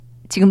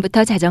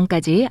지금부터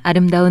자정까지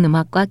아름다운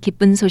음악과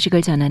기쁜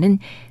소식을 전하는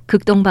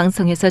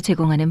극동방송에서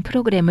제공하는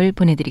프로그램을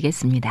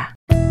보내드리겠습니다.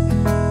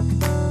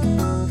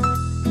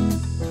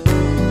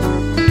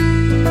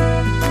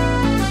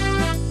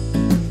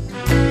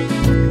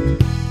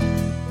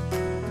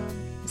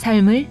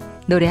 삶을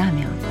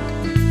노래하며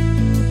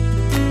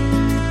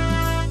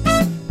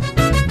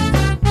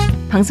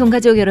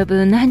방송가족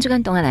여러분, 한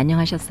주간 동안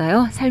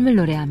안녕하셨어요? 삶을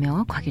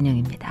노래하며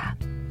곽윤영입니다.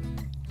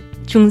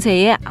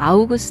 중세의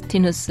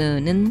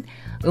아우구스티누스는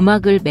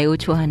음악을 매우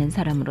좋아하는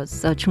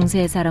사람으로서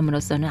중세의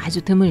사람으로서는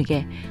아주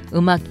드물게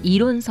음악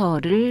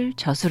이론서를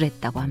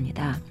저술했다고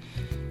합니다.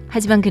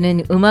 하지만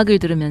그는 음악을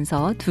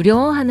들으면서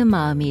두려워하는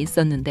마음이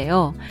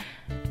있었는데요.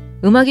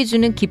 음악이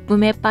주는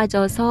기쁨에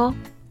빠져서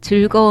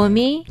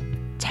즐거움이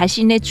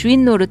자신의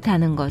주인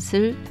노릇하는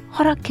것을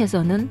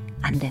허락해서는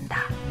안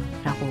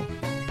된다라고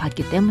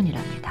봤기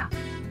때문이랍니다.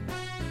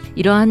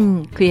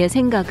 이러한 그의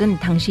생각은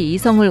당시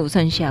이성을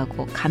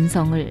우선시하고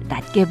감성을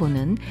낮게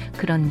보는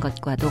그런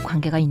것과도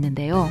관계가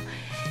있는데요.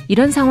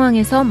 이런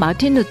상황에서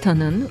마틴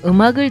루터는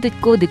음악을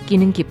듣고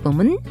느끼는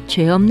기쁨은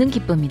죄 없는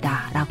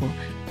기쁨이다 라고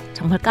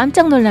정말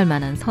깜짝 놀랄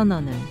만한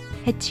선언을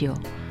했지요.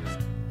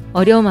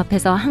 어려움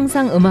앞에서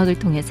항상 음악을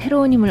통해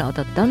새로운 힘을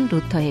얻었던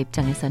루터의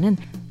입장에서는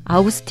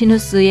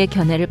아우구스티누스의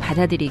견해를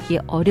받아들이기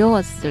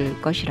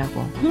어려웠을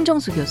것이라고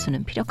홍정수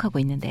교수는 피력하고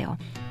있는데요.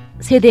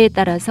 세대에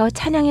따라서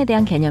찬양에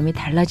대한 개념이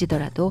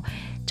달라지더라도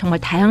정말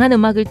다양한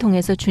음악을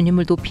통해서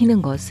주님을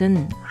높이는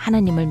것은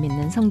하나님을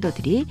믿는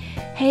성도들이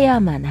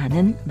해야만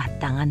하는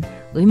마땅한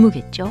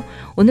의무겠죠.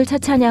 오늘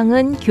첫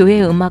찬양은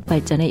교회 음악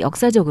발전에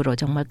역사적으로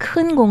정말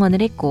큰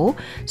공헌을 했고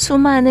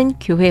수많은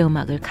교회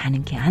음악을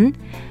가능케 한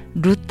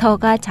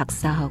루터가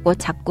작사하고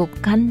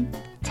작곡한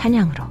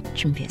찬양으로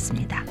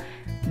준비했습니다.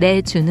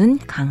 내 주는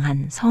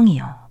강한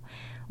성이요.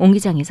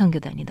 옹기장이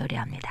선교단이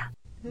노래합니다.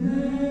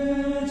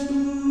 내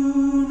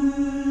주는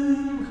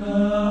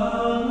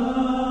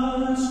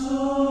강한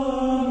성이요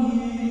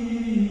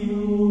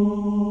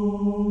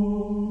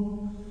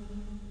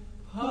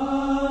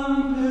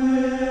방패와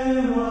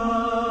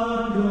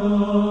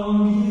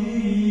병기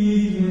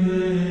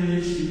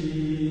되시니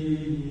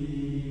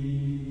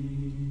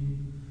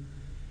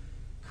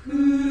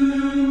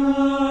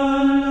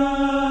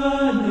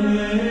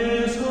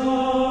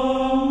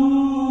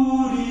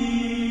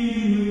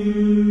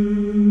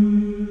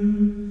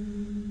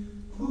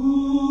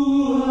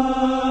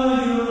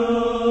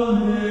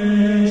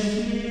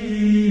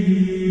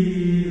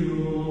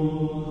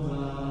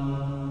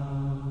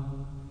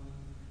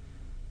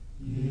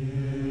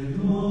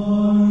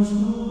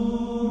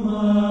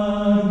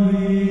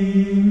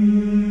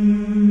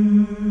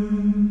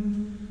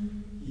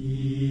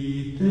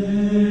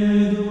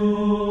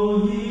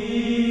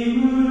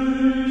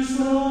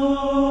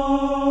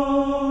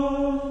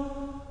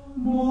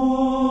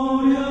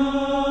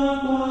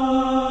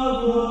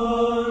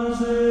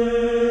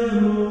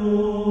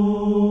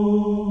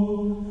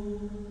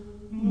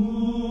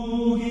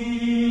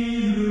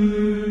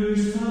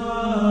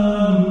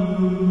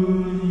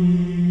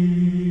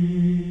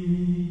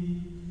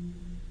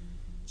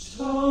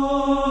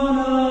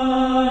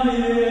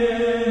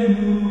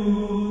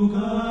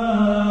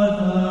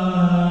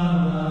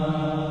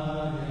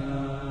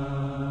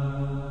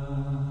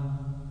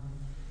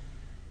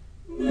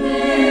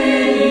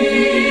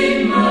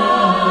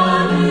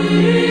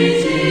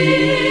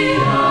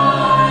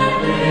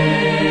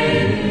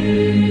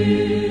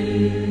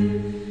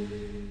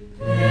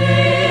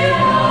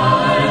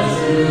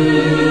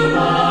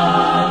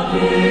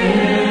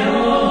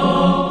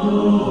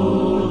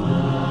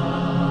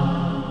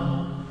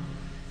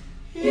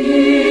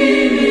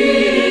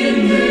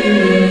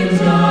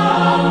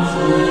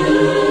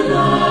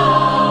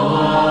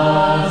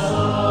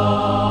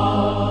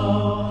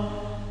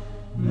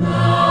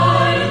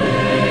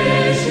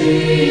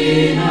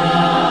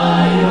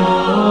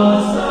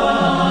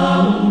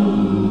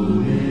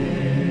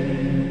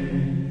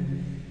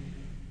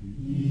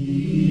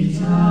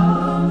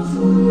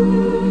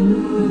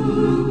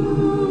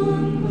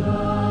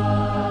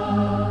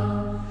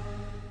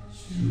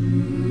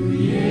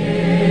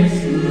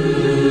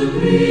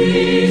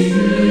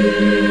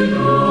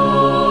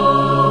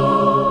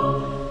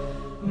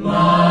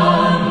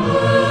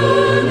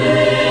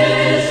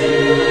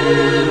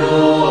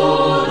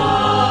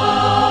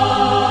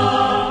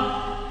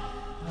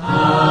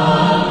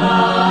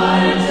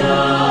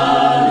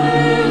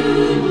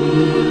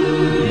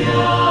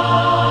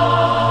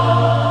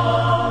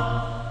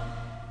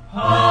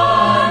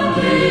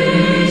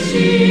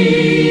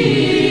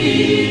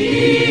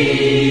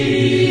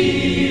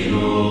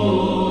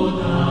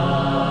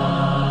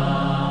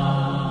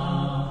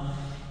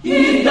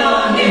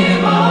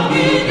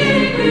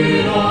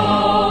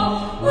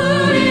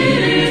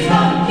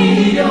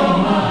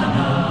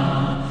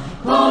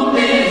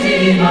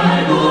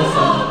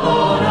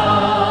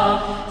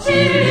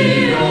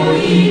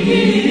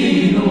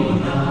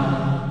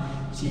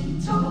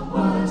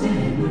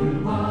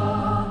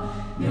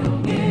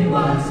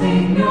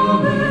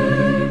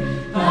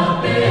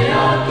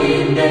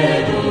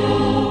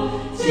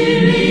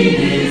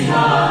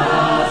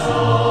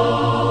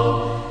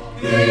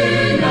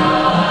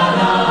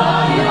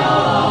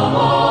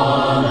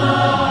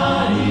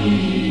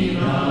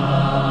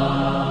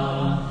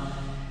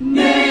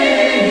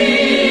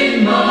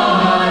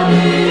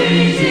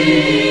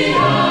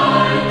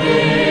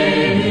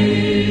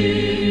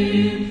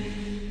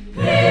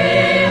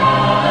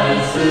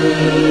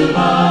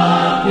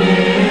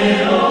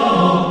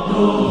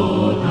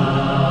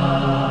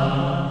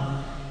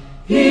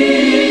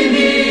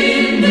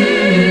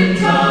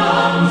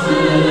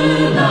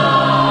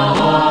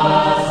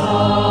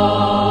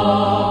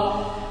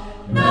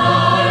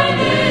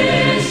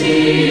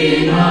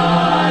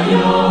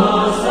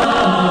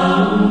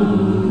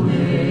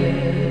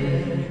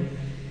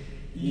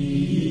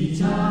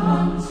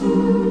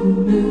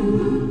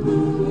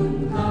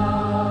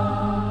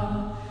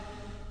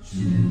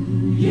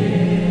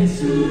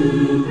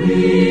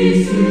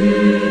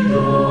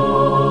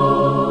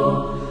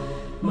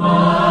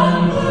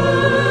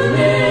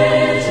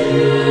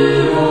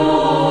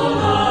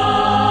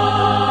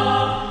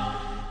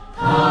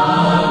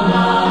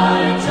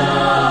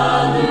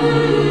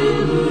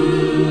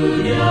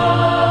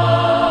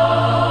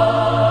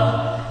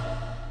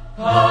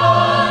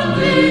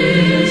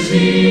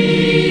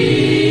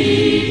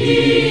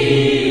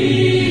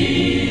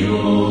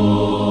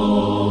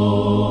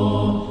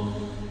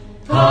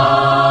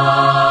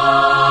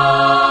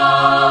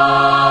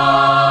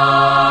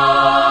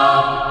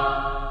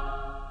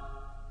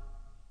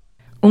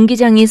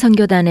김기장이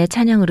선교단의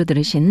찬양으로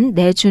들으신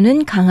내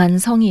주는 강한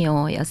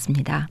성이요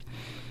였습니다.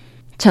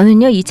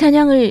 저는요, 이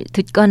찬양을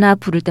듣거나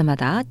부를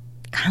때마다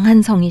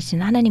강한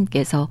성이신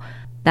하나님께서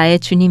나의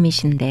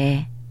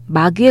주님이신데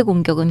마귀의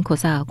공격은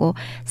고사하고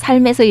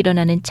삶에서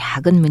일어나는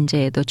작은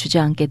문제에도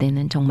주저앉게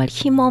되는 정말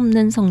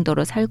힘없는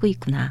성도로 살고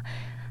있구나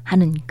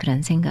하는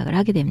그런 생각을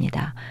하게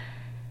됩니다.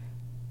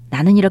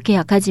 나는 이렇게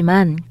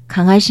약하지만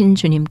강하신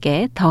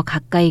주님께 더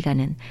가까이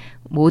가는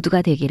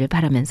모두가 되기를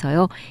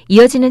바라면서요.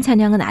 이어지는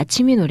찬양은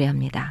아침이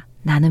노래합니다.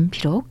 나는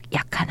비록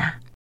약하나.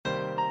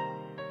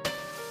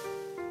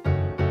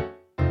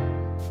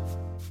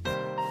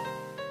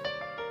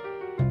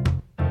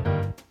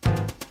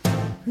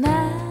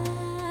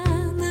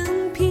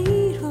 나는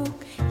비록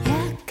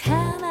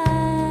약하나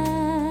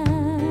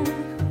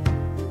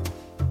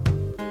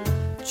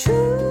주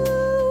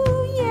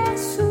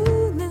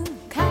예수는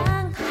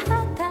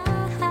강하다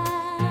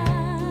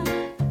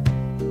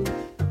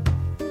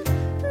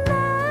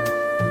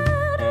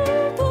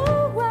나를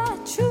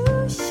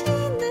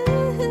도와주시는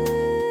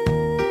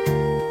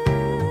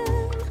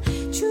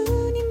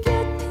주님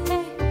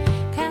곁에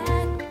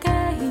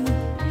가까이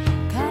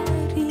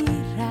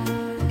가리라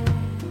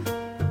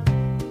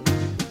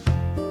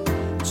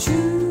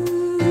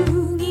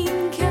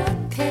주님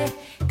곁에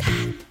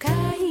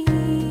가까이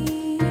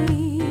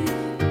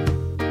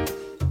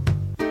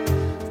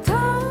더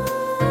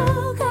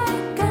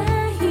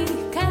가까이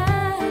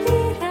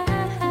가리라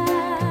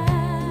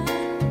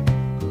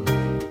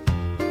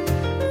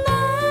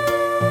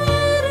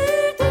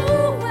나를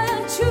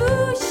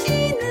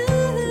도와주시는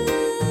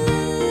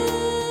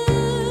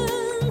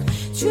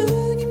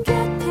주님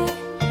곁에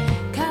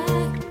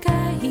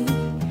가까이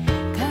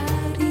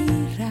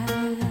가리라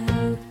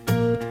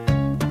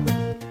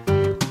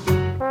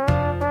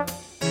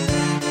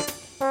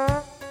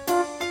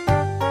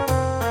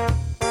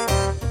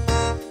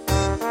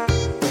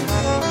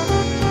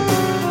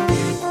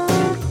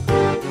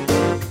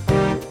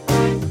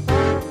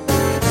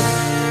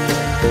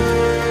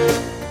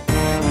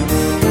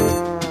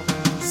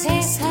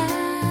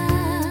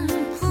세상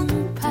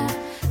풍파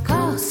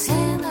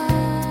거세나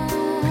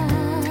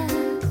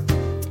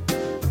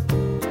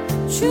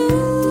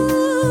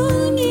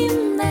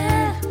주님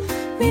나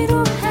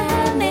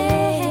위로하네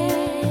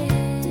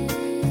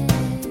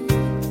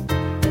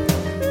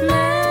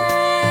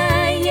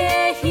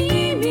나의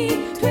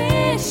힘이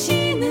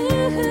되시는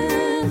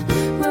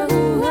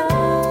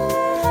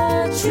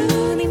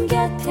주님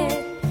곁에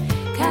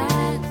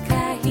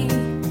가까이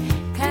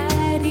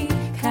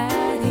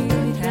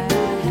가리라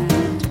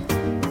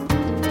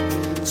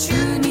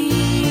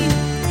주님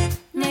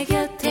내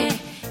곁에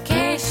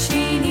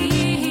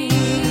계시니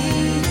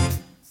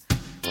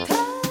더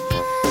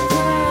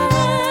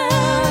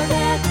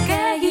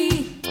가까이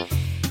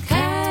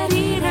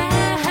가리라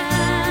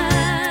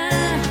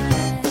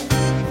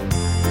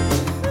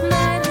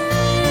나를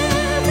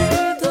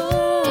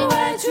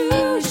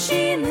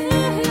도와주시는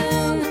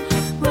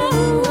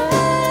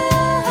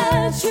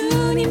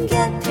주님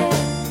곁에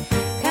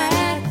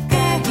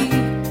가까이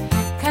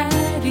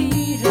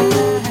가리라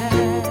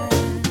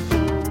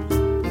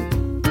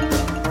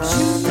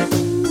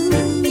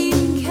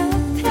주님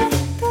곁에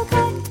더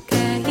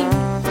가까이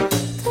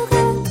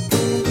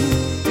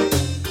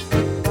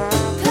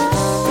더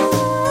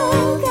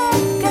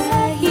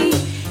가까이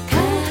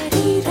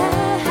가리라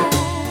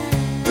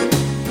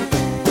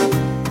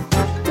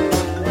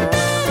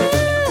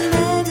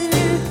나를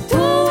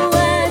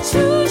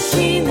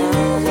도와주시는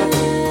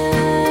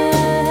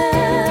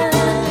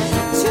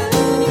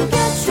주님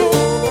곁에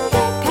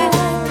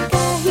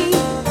가까이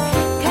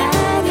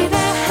가리라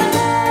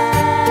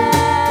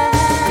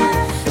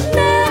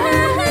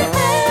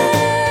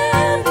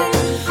나를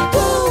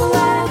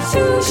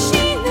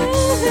도와주시는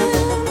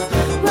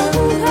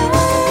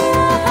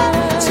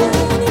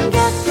주님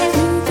곁에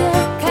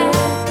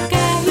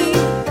가까이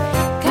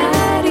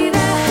가리라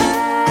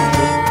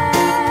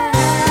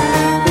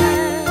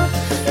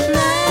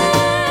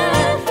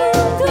나를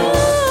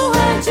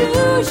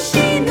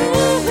도와주시는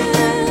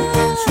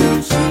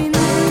주님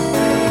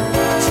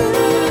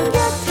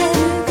곁에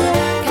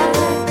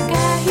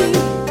가까이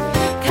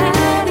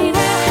가리라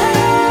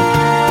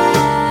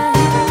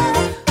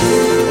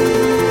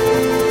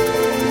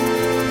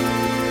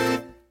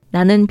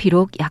나는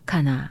비록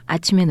약하나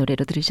아침의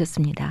노래로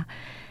들으셨습니다.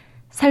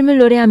 삶을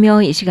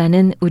노래하며 이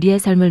시간은 우리의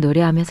삶을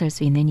노래하며 살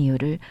수 있는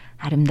이유를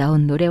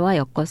아름다운 노래와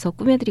엮어서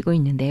꾸며드리고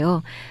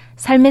있는데요.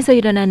 삶에서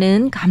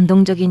일어나는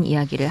감동적인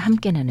이야기를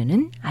함께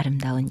나누는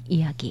아름다운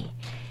이야기.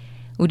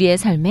 우리의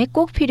삶에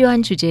꼭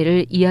필요한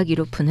주제를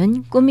이야기로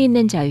푸는 꿈이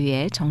있는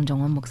자유의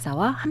정종원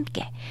목사와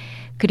함께,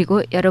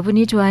 그리고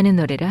여러분이 좋아하는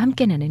노래를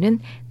함께 나누는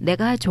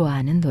내가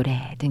좋아하는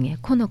노래 등의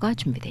코너가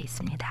준비되어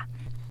있습니다.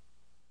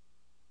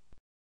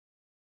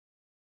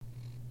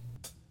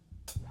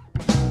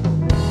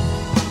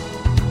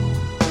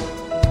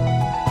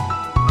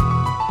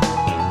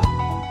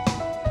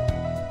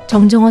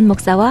 정종원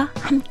목사와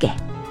함께.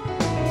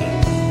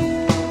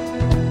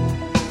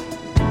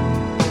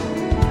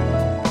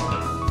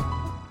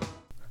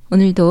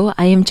 오늘도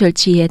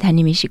IM철치의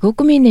담임이시고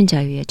꿈이 있는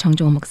자유의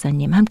정종원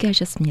목사님 함께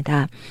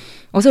하셨습니다.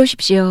 어서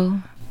오십시오.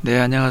 네,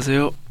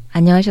 안녕하세요.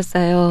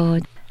 안녕하셨어요.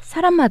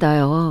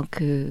 사람마다요,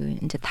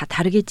 이제 다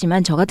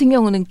다르겠지만, 저 같은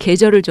경우는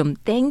계절을 좀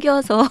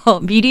땡겨서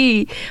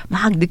미리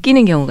막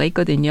느끼는 경우가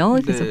있거든요.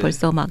 그래서 네.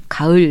 벌써 막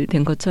가을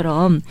된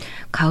것처럼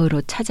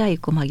가을옷 찾아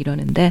입고 막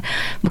이러는데,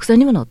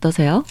 목사님은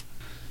어떠세요?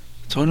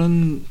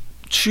 저는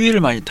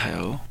추위를 많이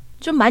타요.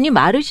 좀 많이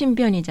마르신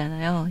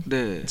편이잖아요.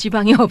 네.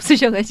 지방이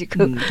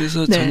없으셔가지고.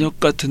 그래서 네. 저녁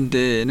같은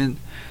데는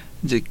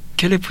이제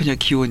캘리포니아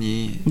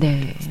기온이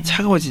네.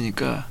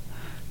 차가워지니까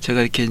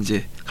제가 이렇게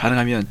이제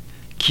가능하면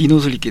긴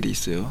옷을 입게 돼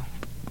있어요.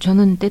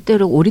 저는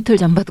때때로 오리털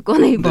잠바도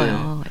꺼내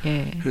입어요.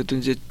 예. 그래도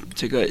이제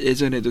제가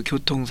예전에도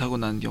교통사고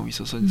난 경우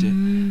있어서 이제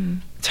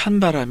찬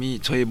바람이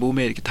저희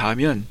몸에 이렇게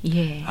닿으면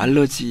예.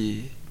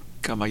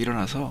 알러지가 막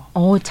일어나서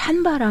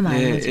찬바람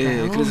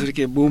알러지가요. 그래서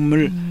이렇게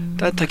몸을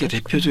따뜻하게 그러시구나.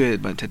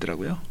 데펴줘야만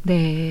되더라고요.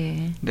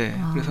 네. 네,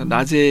 아. 그래서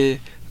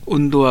낮에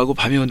온도하고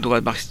밤의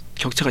온도가 막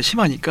격차가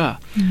심하니까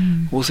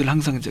옷을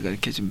항상 제가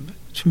이렇게 좀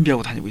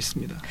준비하고 다니고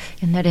있습니다.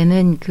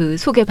 옛날에는 그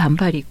속에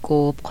반팔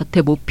입고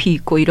겉에 모피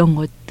입고 이런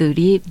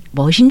것들이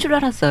멋인 줄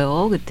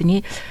알았어요.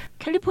 그랬더니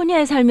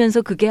캘리포니아에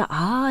살면서 그게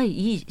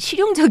이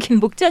실용적인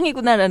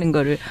목장이구나라는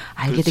거를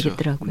알게 그렇죠.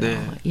 되겠더라고요.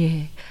 네.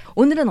 예.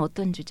 오늘은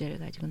어떤 주제를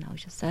가지고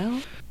나오셨어요?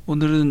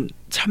 오늘은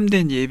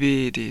참된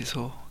예배에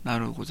대해서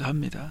나누고자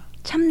합니다.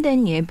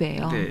 참된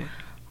예배요. 네,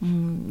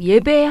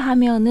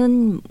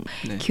 예배하면은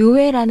네.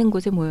 교회라는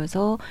곳에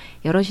모여서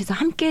여럿이서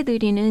함께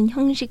드리는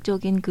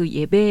형식적인 그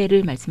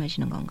예배를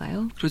말씀하시는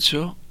건가요?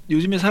 그렇죠.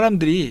 요즘에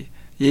사람들이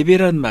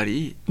예배란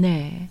말이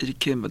네.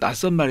 이렇게 뭐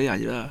낯선 말이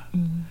아니라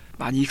음.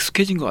 많이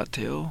익숙해진 것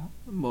같아요.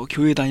 뭐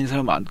교회 다니는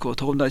사람 많고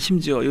더군다나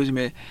심지어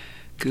요즘에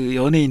그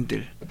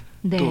연예인들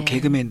네. 또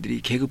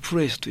개그맨들이 개그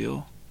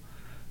프로에서도요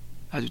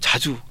아주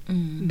자주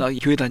나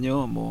교회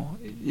다녀 뭐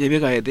예배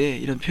가야 돼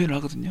이런 표현을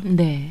하거든요.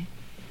 네.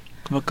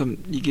 그만큼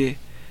이게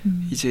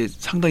이제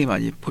상당히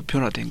많이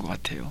보편화된 것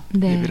같아요.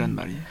 네. 예배란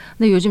말이.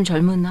 근데 요즘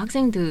젊은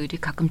학생들이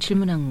가끔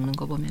질문하는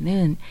거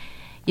보면은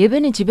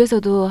예배는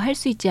집에서도 할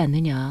수 있지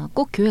않느냐,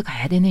 꼭 교회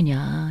가야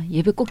되느냐,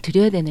 예배 꼭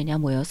드려야 되느냐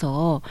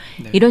모여서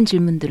네. 이런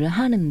질문들을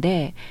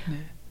하는데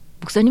네.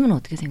 목사님은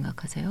어떻게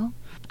생각하세요?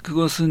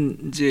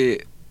 그것은 이제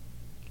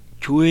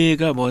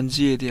교회가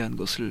뭔지에 대한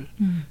것을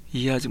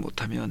이해하지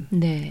못하면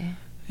네.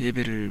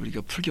 예배를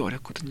우리가 풀기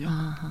어렵거든요.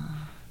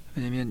 아하.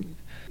 왜냐하면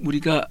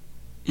우리가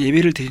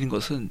예배를 드리는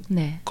것은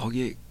네.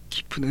 거기에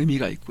깊은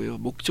의미가 있고요,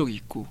 목적이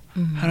있고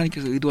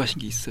하나님께서 의도하신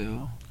게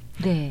있어요.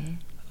 네.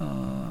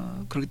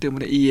 그렇기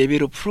때문에 이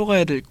예배로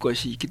풀어가야 될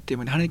것이 있기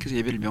때문에 하나님께서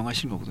예배를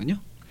명하신 거거든요.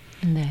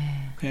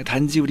 네. 그냥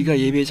단지 우리가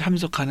예배에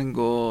참석하는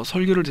거,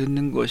 설교를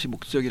듣는 것이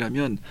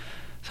목적이라면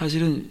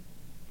사실은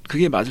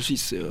그게 맞을 수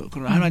있어요.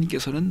 그러나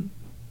하나님께서는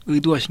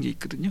의도하신 게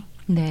있거든요.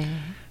 네.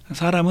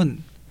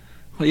 사람은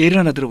예를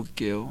하나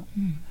들어볼게요.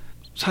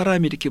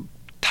 사람이 이렇게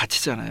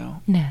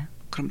다치잖아요. 네.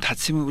 그럼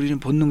다치면 우리는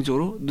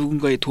본능적으로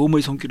누군가의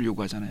도움의 손길을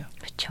요구하잖아요.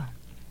 그렇죠.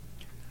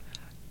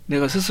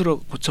 내가 스스로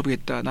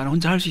고쳐보겠다, 나는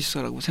혼자 할 수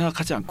있어라고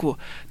생각하지 않고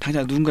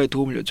당장 누군가의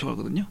도움을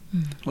요청하거든요.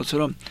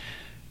 그것처럼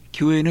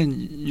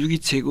교회는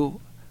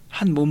유기체고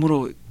한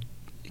몸으로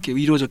이렇게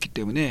이루어졌기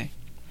때문에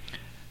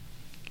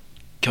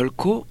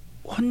결코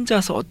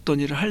혼자서 어떤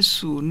일을 할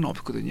수는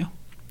없거든요.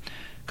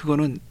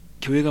 그거는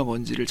교회가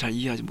뭔지를 잘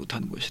이해하지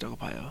못하는 것이라고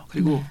봐요.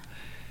 그리고 네.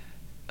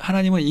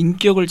 하나님은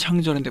인격을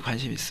창조하는 데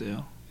관심이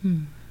있어요.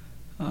 음.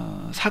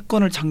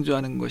 사건을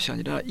창조하는 것이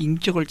아니라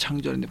인격을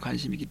창조하는 데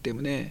관심이 있기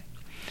때문에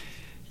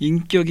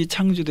인격이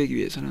창조되기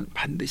위해서는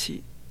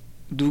반드시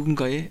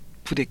누군가의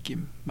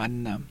부대낌,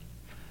 만남,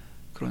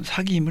 그런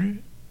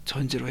사귐을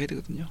전제로 해야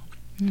되거든요.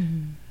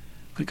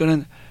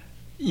 그러니까는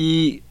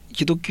이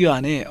기독교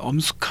안에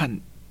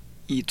엄숙한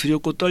이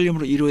두렵고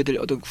떨림으로 이루어야 될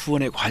어떤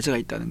구원의 과제가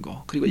있다는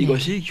거, 그리고 네.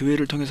 이것이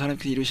교회를 통해서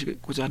하나님께서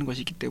이루시고자 하는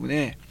것이 있기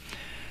때문에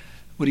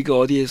우리가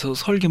어디에서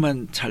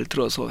설교만 잘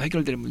들어서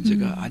해결될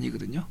문제가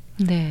아니거든요.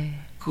 네.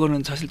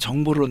 그거는 사실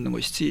정보를 얻는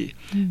것이지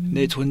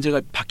내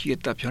존재가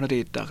바뀌겠다,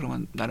 변화되겠다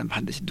그러면 나는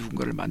반드시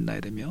누군가를 만나야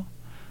되며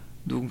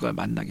누군가를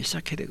만나기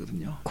시작해야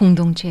되거든요.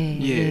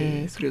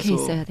 공동체에 속해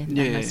있어야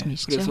된다는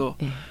말씀이시죠? 그래서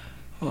네.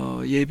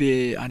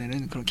 예배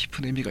안에는 그런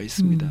깊은 의미가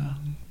있습니다.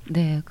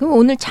 네. 그럼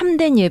오늘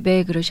참된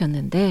예배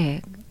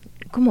그러셨는데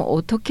그럼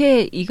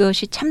어떻게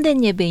이것이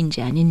참된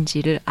예배인지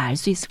아닌지를 알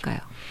수 있을까요?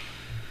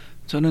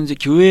 저는 이제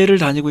교회를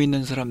다니고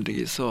있는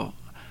사람들에게서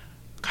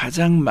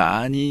가장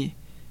많이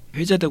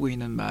회자되고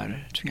있는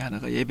말 중에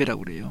하나가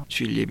예배라고 그래요.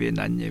 주일 예배,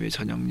 낮 예배,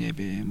 저녁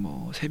예배,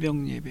 뭐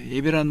새벽 예배,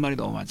 예배라는 말이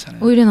너무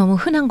많잖아요. 오히려 너무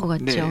흔한 것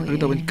같죠. 네,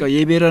 그러다 예. 보니까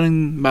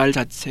예배라는 말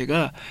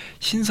자체가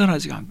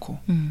신선하지가 않고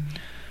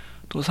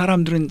또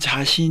사람들은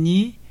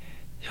자신이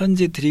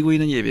현재 드리고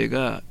있는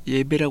예배가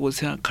예배라고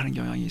생각하는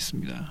경향이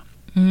있습니다.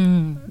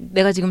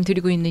 내가 지금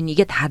드리고 있는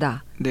이게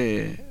다다.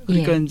 네,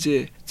 그러니까 예.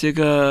 이제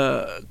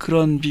제가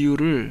그런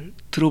비유를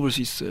들어볼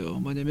수 있어요.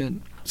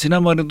 뭐냐면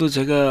지난번에도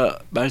제가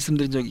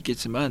말씀드린 적이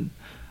있겠지만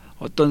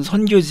어떤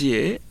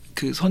선교지에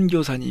그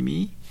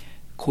선교사님이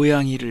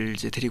고양이를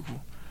이제 데리고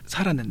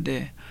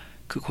살았는데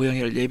그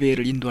고양이를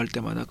예배를 인도할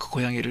때마다 그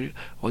고양이를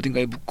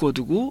어딘가에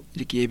묶어두고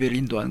이렇게 예배를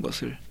인도하는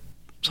것을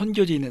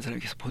선교지에 있는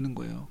사람이 계속 보는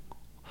거예요.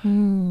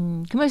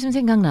 그 말씀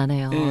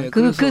생각나네요. 네,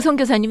 그 그래서-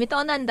 선교사님이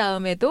떠난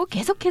다음에도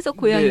계속해서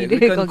고양이를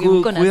그러니까 거기 그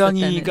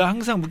묶어놨었다는. 고양이가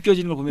항상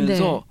묶여지는 걸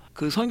보면서 네.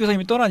 그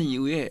선교사님이 떠난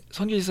이후에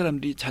선교지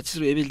사람들이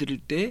자칫으로 예배를 드릴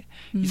때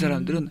이 음.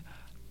 사람들은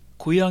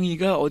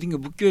고양이가 어딘가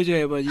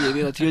묶여져야지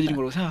예배가 드려지는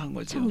거라고 생각한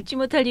거죠. 참 웃지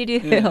못할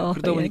일이에요. 예,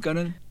 그러다 예.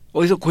 보니까는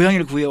어디서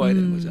고양이를 구해와야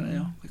되는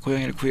거잖아요.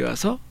 고양이를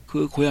구해와서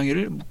그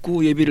고양이를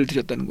묶고 예배를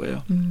드렸다는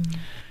거예요.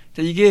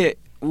 자, 이게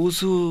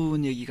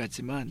우스운 얘기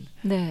같지만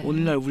네.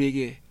 오늘날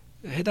우리에게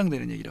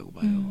해당되는 얘기라고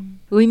봐요.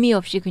 의미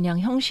없이 그냥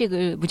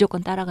형식을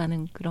무조건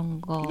따라가는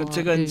그런 거. 그러니까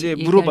제가 이제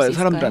물어봐요,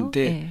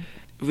 사람들한테. 네.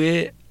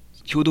 왜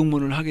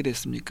교동문을 하게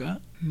됐습니까?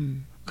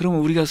 그러면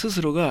우리가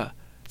스스로가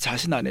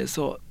자신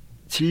안에서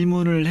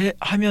질문을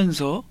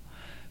하면서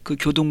그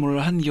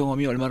교동문을 한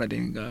경험이 얼마나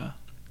되는가.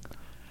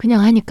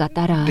 그냥 하니까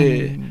따라.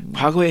 네,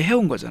 과거에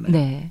해온 거잖아요.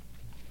 네.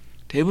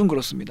 대부분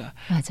그렇습니다.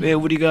 맞아요. 왜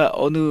우리가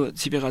어느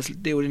집에 갔을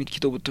때 우리는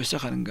기도부터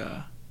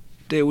시작하는가?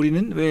 때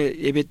우리는 왜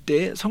예배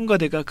때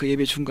성가대가 그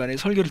예배 중간에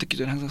설교를 듣기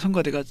전에 항상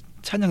성가대가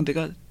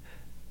찬양대가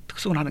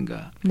특송을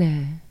하는가?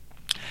 네.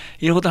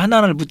 이런 것도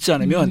하나하나를 묻지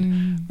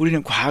않으면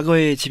우리는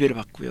과거의 지배를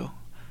받고요.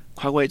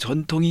 과거의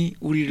전통이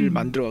우리를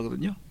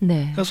만들어가거든요. 네.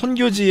 그러니까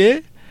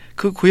선교지에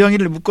그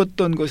고양이를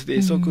묶었던 것에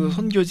대해서 그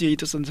선교지에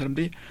있었던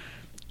사람들이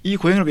이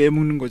고양이를 왜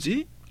묶는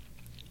거지?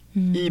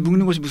 이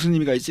묶는 것이 무슨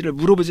의미가 있지를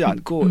물어보지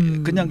않고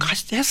그냥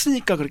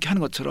했으니까 그렇게 하는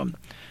것처럼.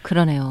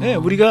 그러네요. 네,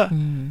 우리가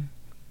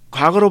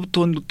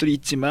과거로부터 온 것들이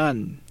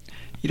있지만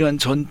이런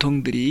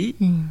전통들이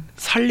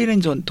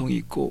살리는 전통이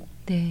있고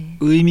네.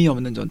 의미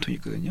없는 전통이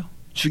있거든요.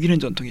 죽이는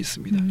전통이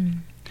있습니다.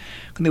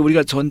 근데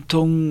우리가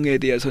전통에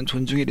대해서는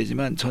존중해야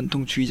되지만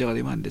전통주의자가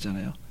되면 안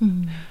되잖아요.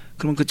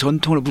 그러면 그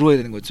전통을 물어야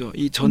되는 거죠.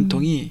 이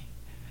전통이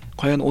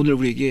과연 오늘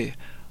우리에게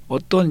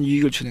어떤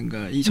유익을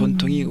주는가, 이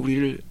전통이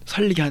우리를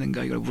살리게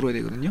하는가, 이걸 물어야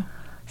되거든요.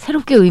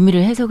 새롭게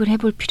의미를 해석을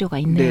해볼 필요가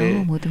있네요.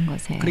 네. 모든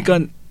것에.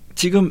 그러니까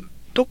지금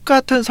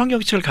똑같은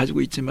성경책을 가지고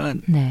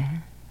있지만 네.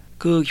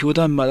 그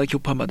교단마다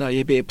교파마다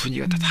예배의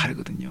분위기가 다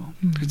다르거든요.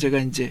 그래서 제가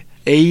이제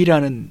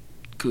A라는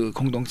그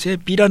공동체,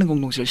 B라는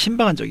공동체를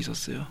신방한 적이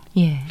있었어요.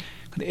 예.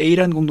 근데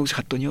A라는 공동체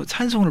갔더니요,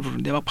 찬송을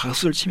부르는데 막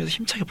박수를 치면서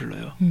힘차게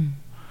불러요.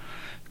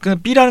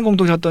 그냥 B라는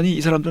공동체 갔더니 이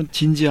사람들은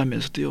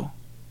진지하면서도요,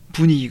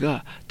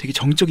 분위기가 되게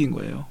정적인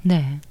거예요.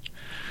 네.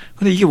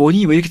 근데 이게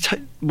원인이 왜 이렇게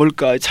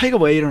뭘까? 차이가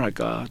왜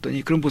일어날까?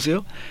 했더니 그럼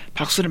보세요.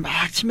 박수를 막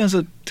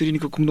치면서 드리는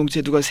그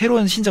공동체에 누가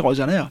새로운 신자가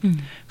오잖아요.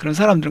 그런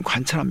사람들은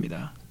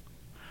관찰합니다.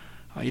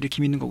 아,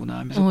 이렇게 믿는 거구나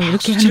하면서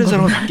박수 치는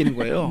사람으로 바뀌는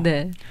거예요.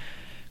 네.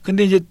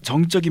 근데 이제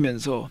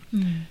정적이면서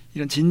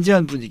이런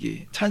진지한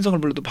분위기, 찬성을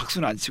불러도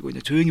박수는 안 치고 이제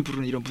조용히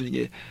부르는 이런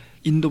분위기에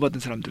인도받은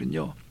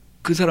사람들은요,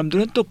 그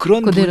사람들은 또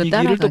그런 분위기를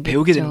따라가겠죠. 또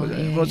배우게 되는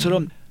거잖아요. 예.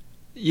 그것처럼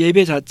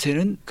예배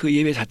자체는 그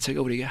예배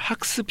자체가 우리에게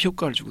학습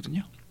효과를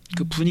주거든요.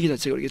 그 분위기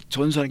자체가 우리에게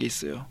전수하는 게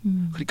있어요.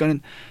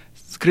 그러니까는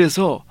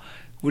그래서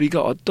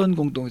우리가 어떤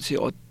공동체,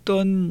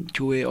 어떤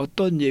교회,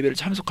 어떤 예배를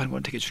참석하는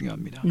건 되게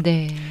중요합니다.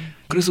 네.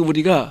 그래서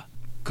우리가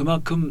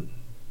그만큼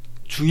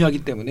중요하기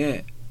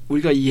때문에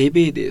우리가 이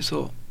예배에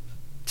대해서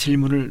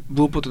질문을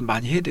무엇보다도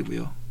많이 해야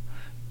되고요.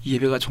 이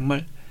예배가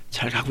정말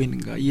잘 가고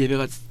있는가, 이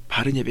예배가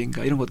바른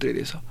예배인가, 이런 것들에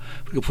대해서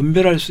우리가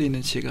분별할 수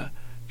있는 지혜가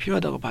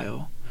필요하다고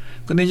봐요.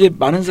 근데 이제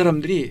많은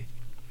사람들이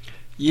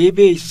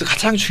예배에 있어서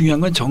가장 중요한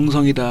건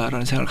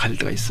정성이다라는 생각을 가질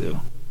때가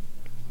있어요.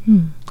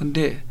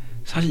 근데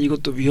사실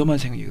이것도 위험한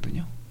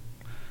생각이거든요.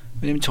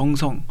 왜냐면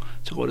정성,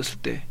 제가 어렸을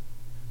때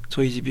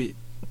저희 집이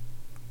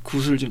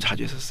구슬을 좀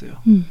자주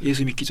했었어요.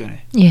 예수 믿기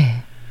전에.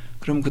 예.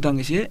 그러면 그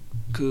당시에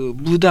그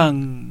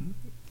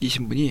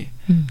무당이신 분이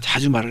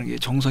자주 말하는 게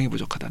정성이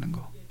부족하다는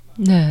거.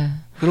 네.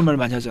 그런 말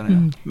많이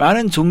하잖아요.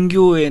 많은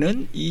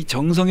종교에는 이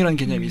정성이라는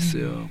개념이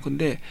있어요.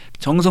 근데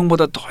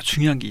정성보다 더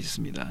중요한 게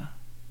있습니다.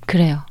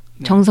 그래요.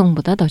 네.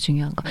 정성보다 더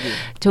중요한 거. 네.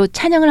 저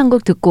찬양을 한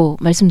곡 듣고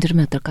말씀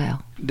들으면 어떨까요?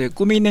 네,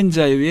 꿈이 있는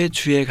자유의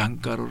주의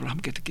강가로를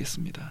함께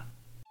듣겠습니다.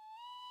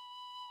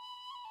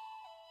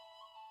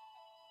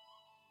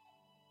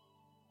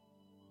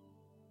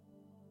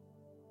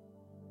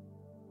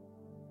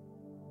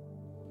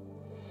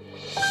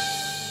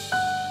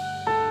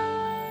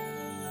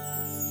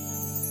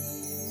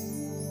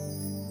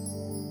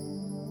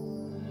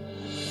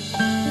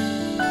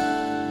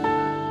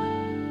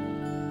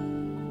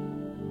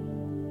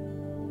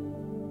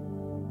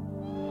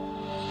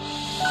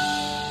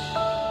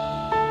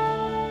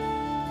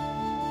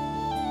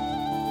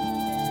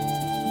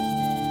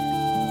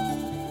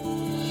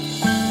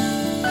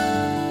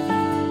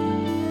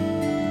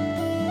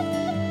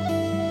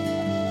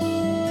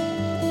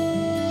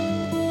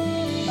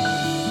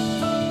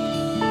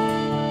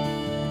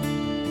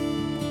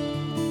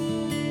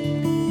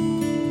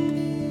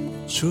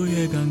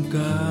 주의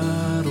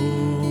강가로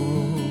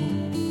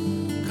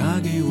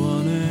가기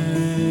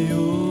원해요.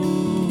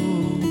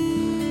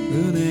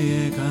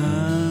 은혜의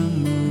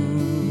강물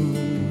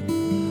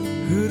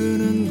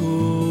흐르는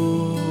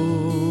곳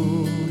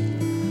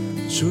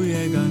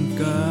주의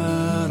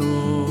강가로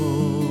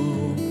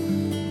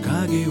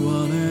가기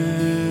원해요.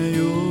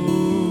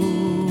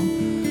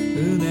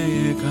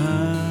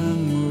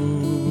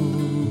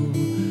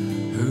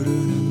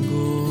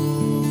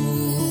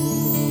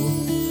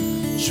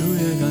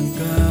 주의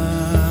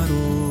강가로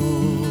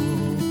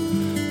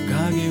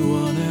가기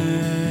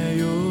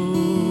원해요.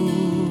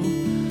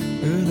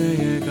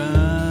 은혜의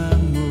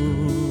강물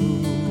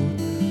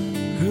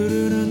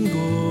흐르는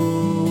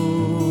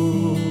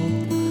곳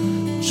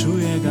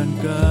주의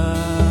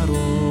강가로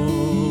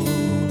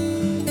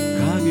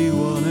가기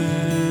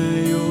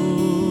원해요.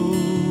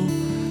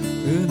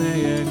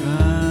 은혜의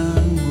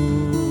강물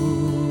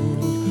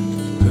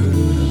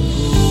흐르는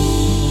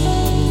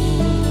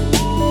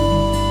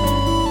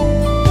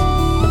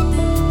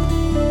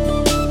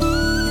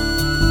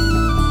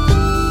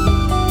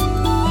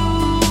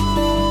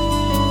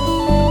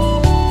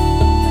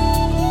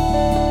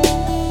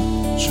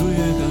주의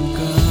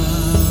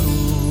강가로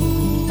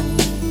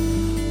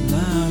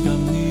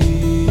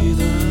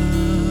나아갑니다.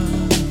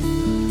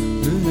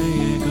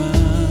 은혜의 강물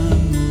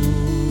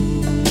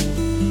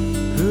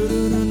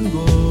흐르는 곳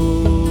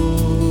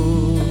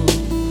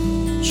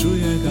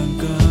주의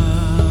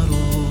강가로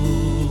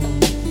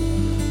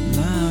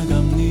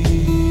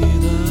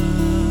나아갑니다.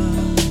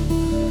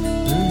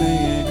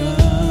 은혜의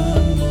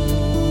강물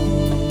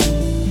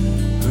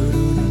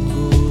흐르는 곳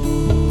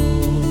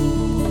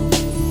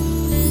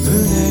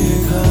은혜의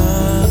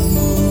강물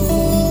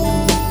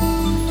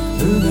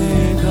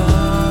은혜의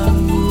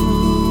강물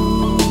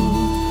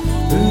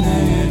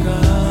은혜의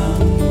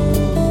강물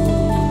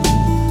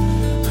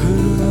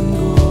흐르는 곳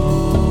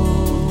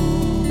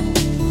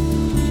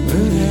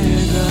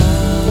은혜의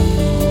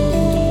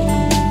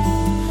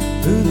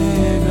강물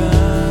은혜의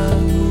강물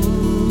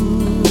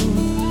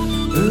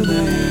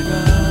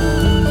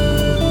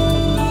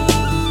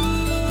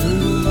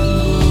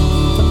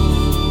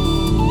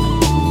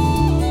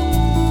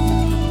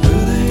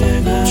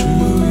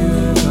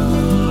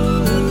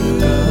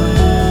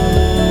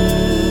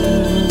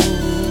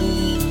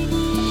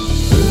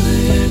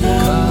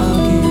강물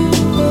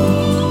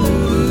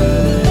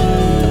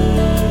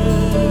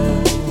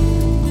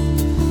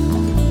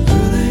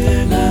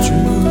흐르는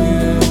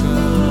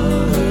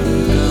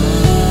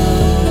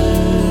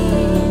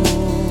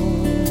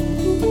곳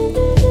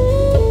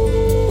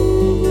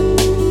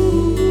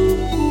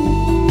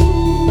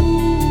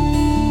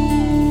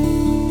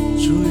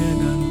은혜의 주의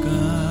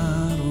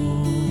강가로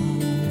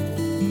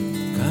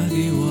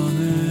가기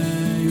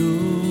원해요.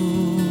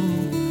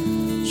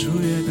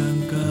 주의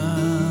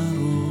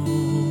강가로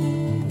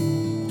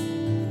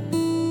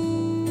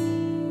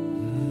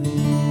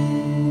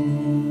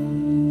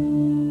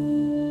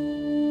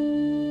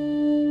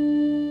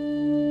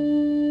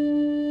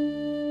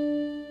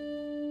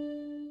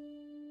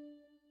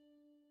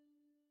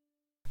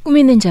꿈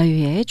있는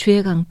자유의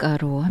주의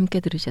강가로 함께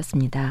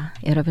들으셨습니다.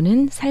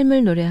 여러분은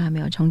삶을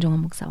노래하며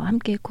정종원 목사와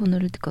함께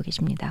코너를 듣고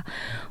계십니다.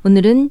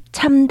 오늘은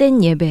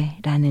참된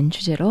예배라는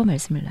주제로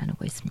말씀을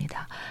나누고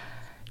있습니다.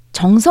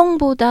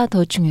 정성보다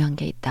더 중요한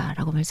게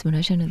있다라고 말씀을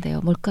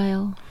하셨는데요.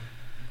 뭘까요?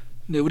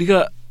 네,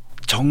 우리가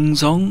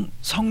정성,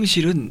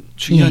 성실은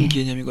중요한 예.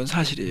 개념인 건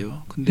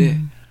사실이에요.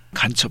 근데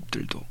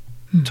간첩들도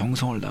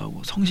정성을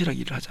다하고 성실하게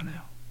일을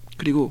하잖아요.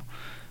 그리고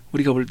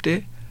우리가 볼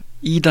때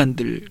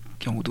이단들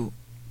경우도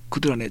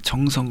그들 안에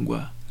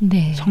정성과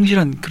네.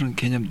 성실한 그런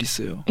개념들이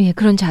있어요. 예,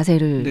 그런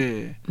자세를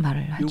네,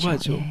 말을 하죠.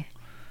 요구하죠. 예.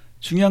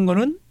 중요한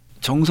거는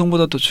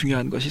정성보다 더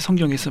중요한 것이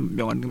성경에서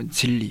명하는 건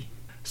진리.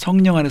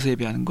 성령 안에서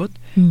예배하는 것,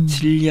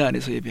 진리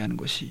안에서 예배하는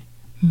것이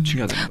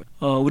중요하다는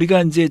거예요.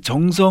 우리가 이제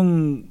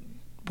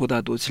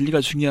정성보다도 진리가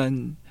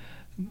중요한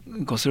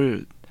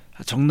것을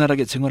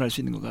적나라하게 증언할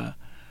수 있는 거가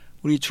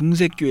우리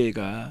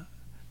중세교회가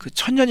그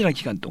천년이라는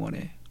기간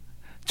동안에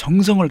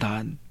정성을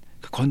다한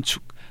그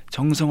건축,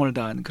 정성을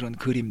다한 그런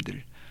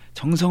그림들,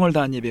 정성을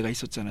다한 예배가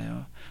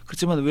있었잖아요.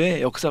 그렇지만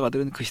왜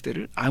역사가들은 그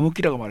시대를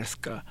암흑기라고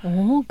말했을까?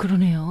 오,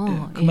 그러네요. 네,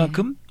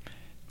 그만큼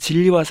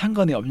진리와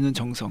상관이 없는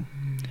정성.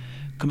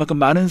 그만큼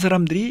많은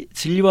사람들이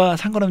진리와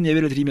상관없는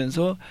예배를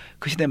드리면서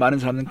그 시대 많은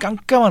사람은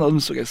깜깜한 어둠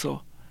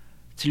속에서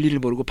진리를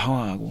모르고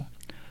방황하고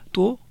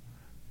또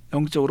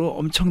영적으로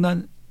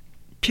엄청난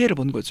피해를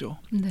본 거죠.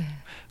 네.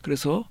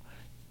 그래서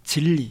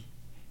진리,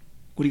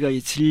 우리가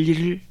이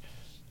진리를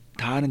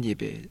다하는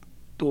예배,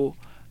 또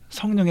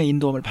성령의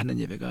인도함을 받는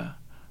예배가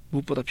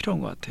무엇보다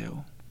필요한 것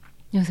같아요.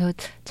 여기서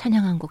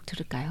찬양 한 곡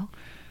들을까요?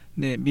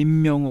 네,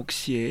 민명옥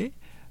씨의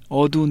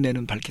어두운 내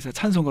눈 밝히사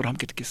찬송가로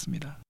함께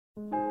듣겠습니다.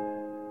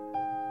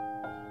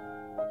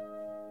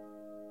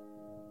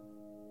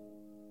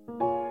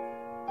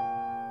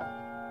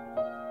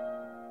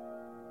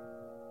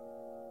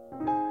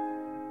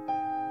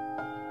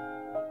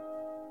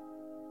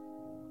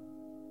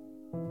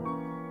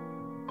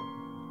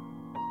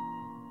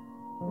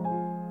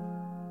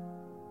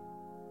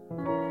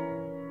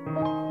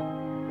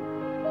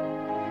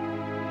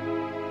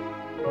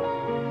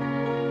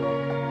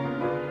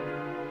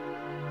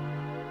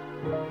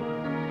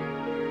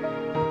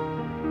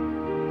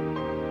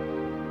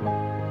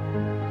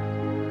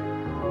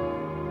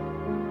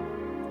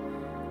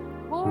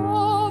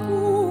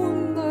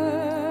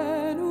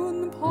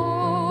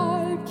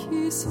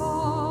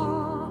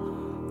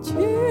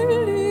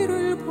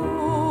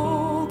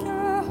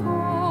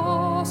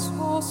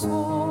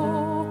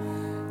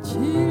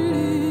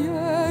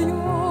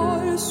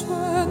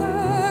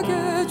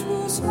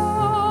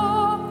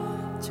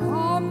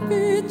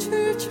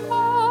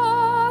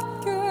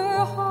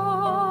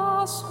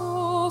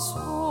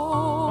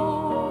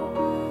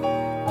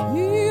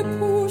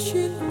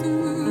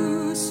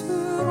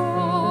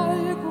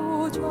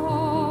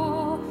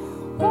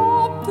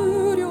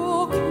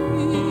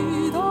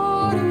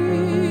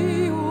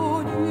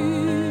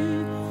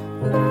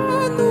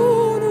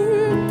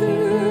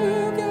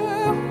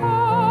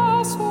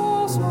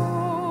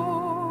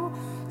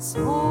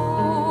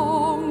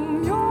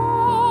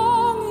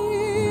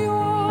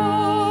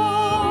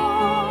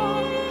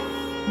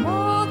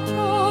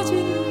 막혀진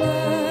내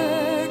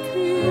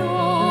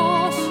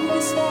귀여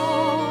시선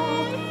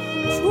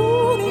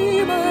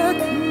주님의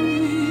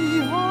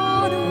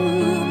귀한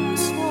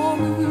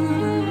음성을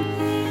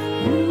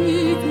이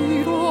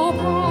귀로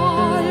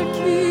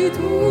밝히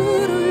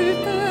들을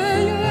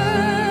때에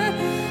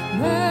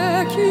내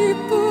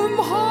기쁨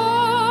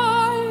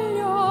한량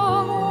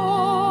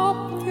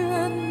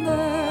없겠네.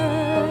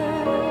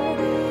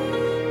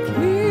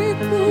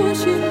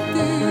 깊으신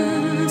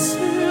뜻을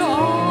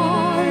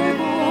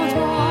알고자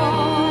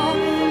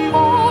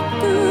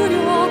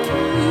엎드려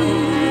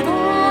기다리오니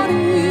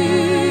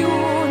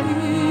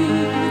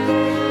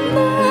내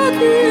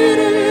귀를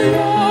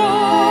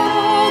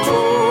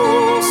열어주소서.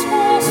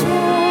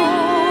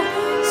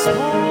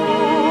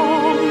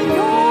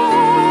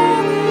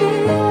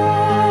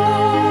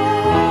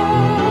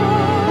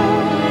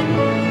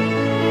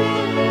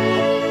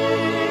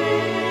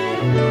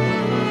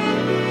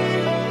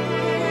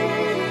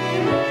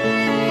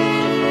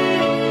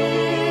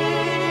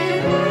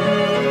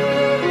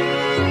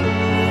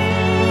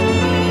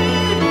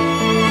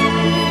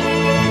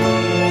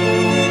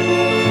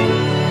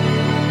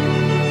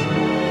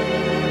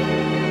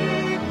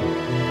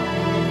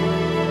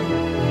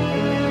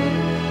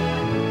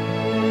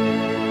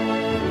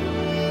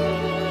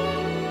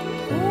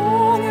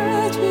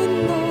 동해진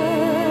내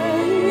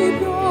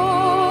이별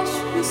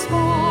시선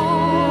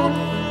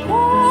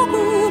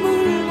복음을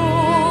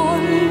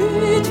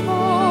널리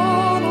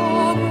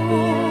전하며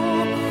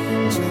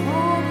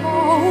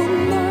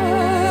차가운 내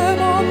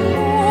맘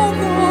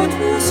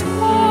녹여주사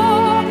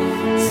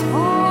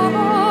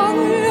사랑을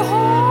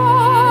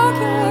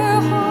하게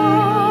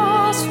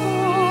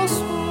하소서.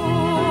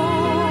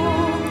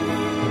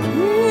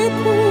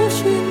 깊으신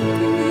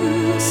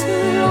뜻을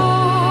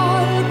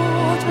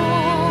알고자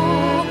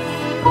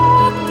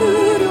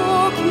엎드려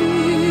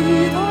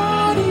기다리오니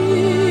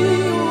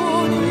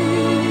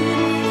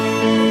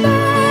내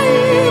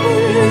입을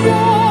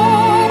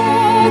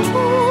열어주소서.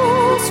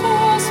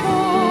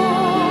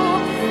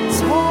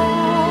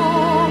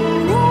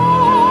 성령이여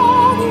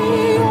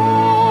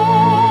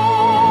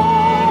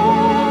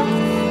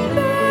내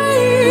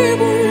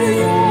입을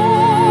열어주소서.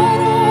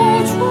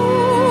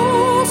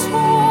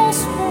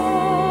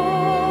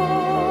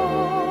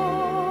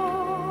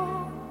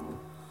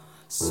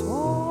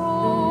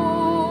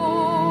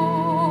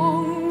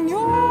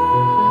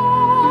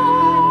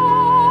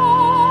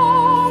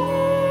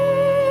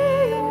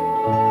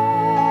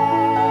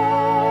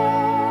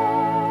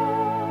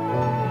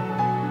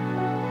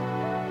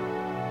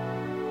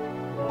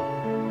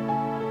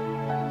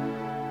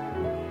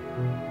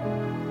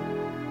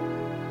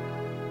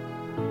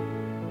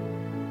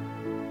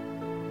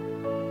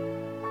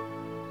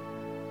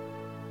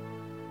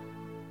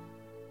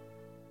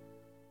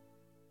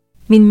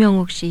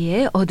 민명옥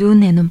씨의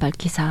어두운 내 눈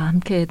밝히사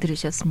함께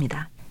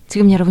들으셨습니다.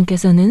 지금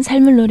여러분께서는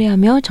삶을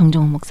노래하며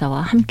정종원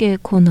목사와 함께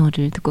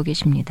코너를 듣고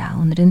계십니다.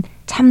 오늘은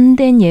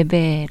참된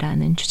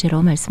예배라는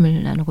주제로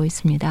말씀을 나누고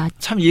있습니다.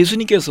 참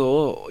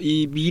예수님께서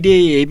이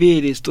미래의 예배에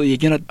대해서도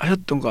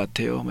얘기하셨던 것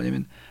같아요.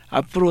 뭐냐면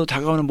앞으로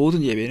다가오는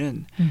모든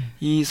예배는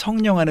이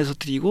성령 안에서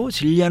드리고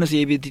진리 안에서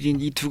예배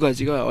드리는 이 두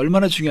가지가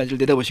얼마나 중요한지를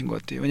내다보신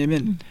것 같아요.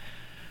 왜냐하면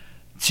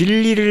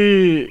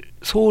진리를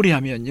소홀히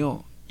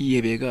하면요, 이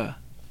예배가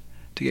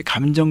되게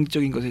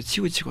감정적인 것에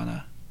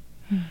치우치거나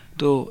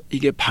또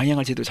이게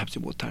방향을 제대로 잡지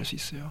못할 수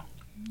있어요.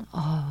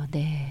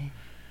 네.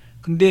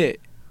 근데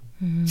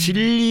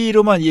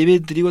진리로만 예배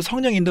드리고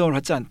성령 인도함을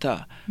받지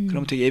않다.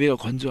 그러면 되게 예배가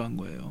건조한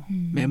거예요.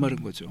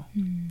 메마른 거죠.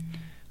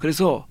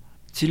 그래서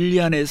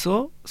진리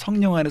안에서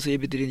성령 안에서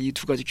예배 드리는 이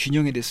두 가지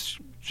균형에 대해서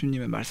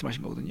주님은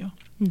말씀하신 거거든요.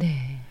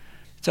 네.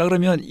 자,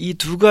 그러면 이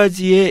두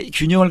가지의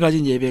균형을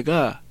가진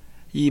예배가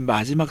이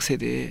마지막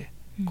세대에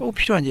꼭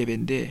필요한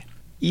예배인데,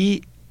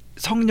 이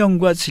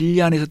성령과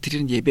진리 안에서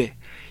드리는 예배,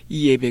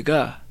 이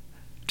예배가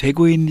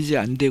되고 있는지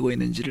안 되고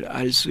있는지를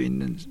알 수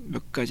있는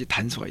몇 가지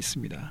단서가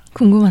있습니다.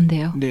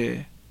 궁금한데요.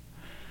 네,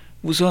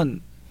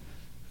 우선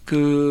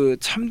그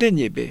참된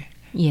예배,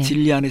 예.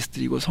 진리 안에서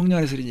드리고 성령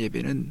안에서 드리는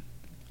예배는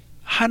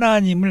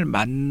하나님을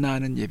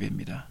만나는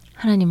예배입니다.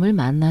 하나님을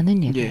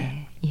만나는 예배.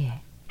 예. 예.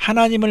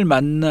 하나님을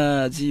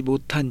만나지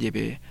못한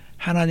예배,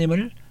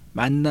 하나님을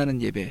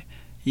만나는 예배,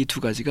 이 두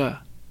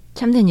가지가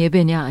참된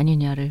예배냐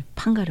아니냐를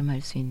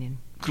판가름할 수 있는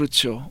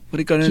그렇죠.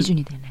 그러니까는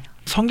기준이 되네요.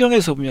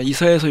 성경에서 보면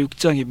이사야서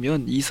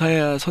 6장이면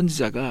이사야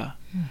선지자가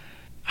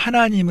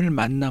하나님을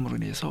만남으로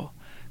인해서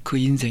그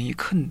인생이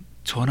큰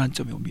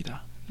전환점이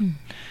옵니다.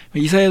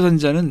 이사야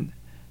선지자는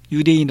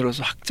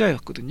유대인으로서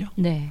학자였거든요.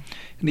 네.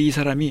 근데 이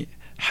사람이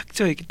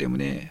학자였기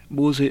때문에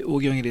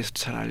모세오경에 대해서도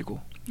잘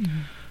알고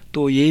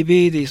또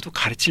예배에 대해서도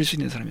가르칠 수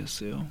있는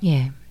사람이었어요.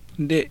 예.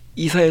 근데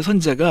이사야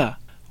선지자가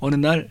어느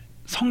날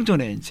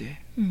성전에 이제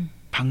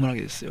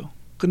방문하게 됐어요.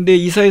 근데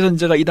이사야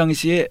선지자가 이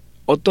당시에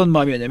어떤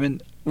마음이었냐면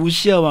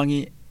우시야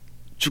왕이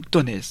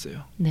죽던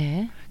해였어요.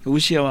 네.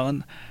 우시야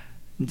왕은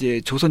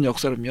이제 조선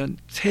역사로 보면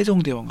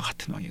세종대왕과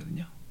같은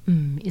왕이거든요.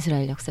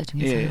 이스라엘 역사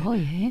중에서요.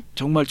 예.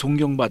 정말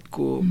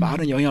존경받고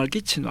많은 영향을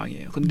끼친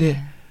왕이에요. 근데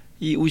네.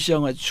 이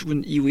우시아가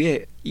죽은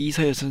이후에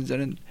이사야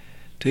선지자는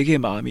되게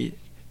마음이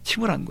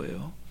침울한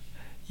거예요.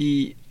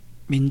 이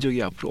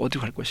민족이 앞으로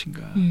어디로 갈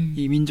것인가,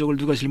 이 민족을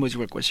누가 짊어지고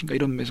갈 것인가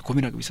이러면서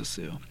고민하고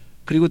있었어요.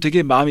 그리고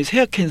되게 마음이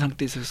쇠약해진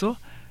상태에 있어서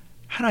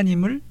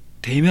하나님을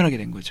대면하게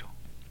된 거죠.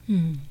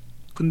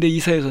 근데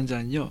이사야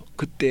선지자는요,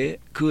 그때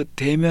그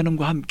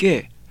대면과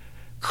함께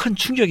큰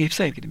충격에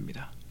휩싸이게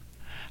됩니다.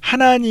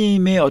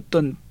 하나님의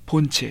어떤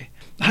본체,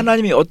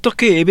 하나님이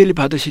어떻게 예배를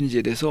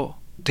받으시는지에 대해서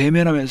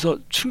대면하면서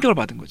충격을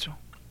받은 거죠.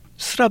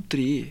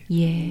 스랍들이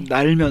예.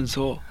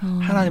 날면서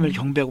하나님을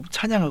경배하고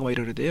찬양하고 막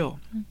이러는데요.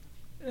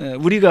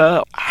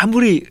 우리가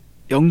아무리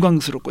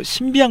영광스럽고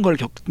신비한 걸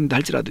겪는다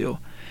할지라도요,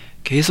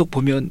 계속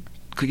보면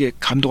그게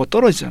감도가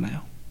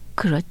떨어지잖아요.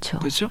 그렇죠.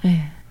 그렇죠?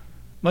 예.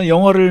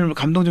 영화를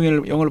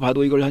감동적인 영화를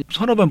봐도 이걸 한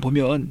서너 번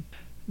보면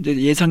이제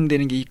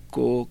예상되는 게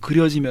있고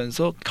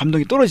그려지면서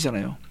감동이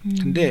떨어지잖아요.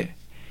 근데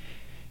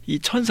이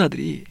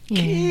천사들이 예.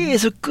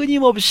 계속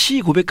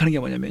끊임없이 고백하는 게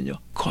뭐냐면요,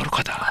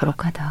 거룩하다,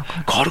 거룩하다.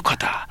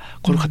 거룩하다,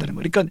 거룩하다는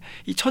거. 그러니까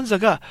이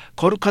천사가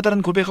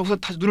거룩하다는 고백하고서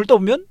다시 눈을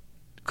떠보면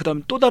그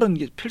다음 또 다른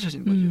게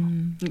펼쳐지는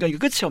거죠. 그러니까 이게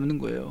끝이 없는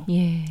거예요.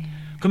 예.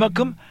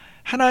 그만큼 그만큼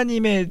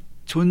하나님의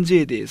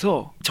존재에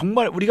대해서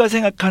정말 우리가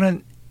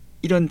생각하는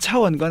이런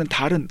차원과는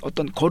다른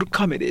어떤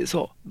거룩함에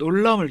대해서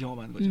놀라움을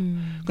경험하는 거죠.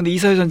 근데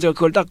이사야 선지자가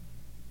그걸 딱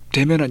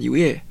대면한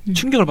이후에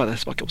충격을 받을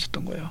수밖에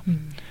없었던 거예요.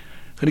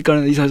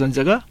 그러니까 이사야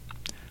선지자가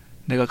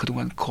내가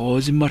그동안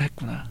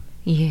거짓말했구나.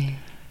 예.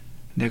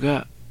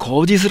 내가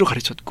거짓으로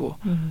가르쳤고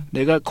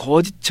내가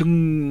거짓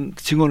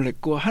증언을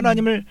했고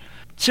하나님을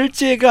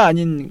실제가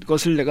아닌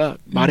것을 내가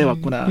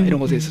말해왔구나. 이런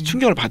것에 대해서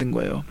충격을 받은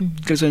거예요.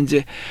 그래서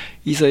이제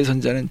이사야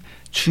선지자는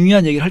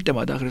중요한 얘기를 할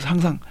때마다 그래서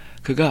항상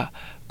그가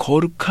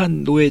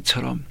거룩한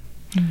노예처럼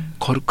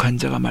거룩한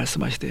자가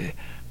말씀하시되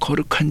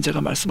거룩한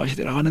자가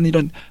말씀하시되라고 하는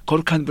이런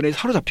거룩한 분에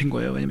사로잡힌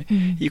거예요. 왜냐하면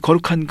이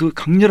거룩한 그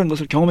강렬한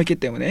것을 경험했기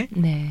때문에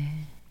네.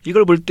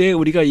 이걸 볼 때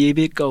우리가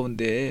예배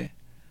가운데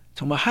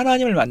정말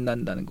하나님을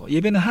만난다는 거,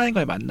 예배는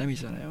하나님과의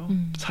만남이잖아요.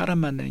 사람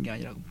만나는 게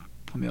아니라고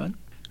보면.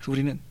 그래서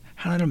우리는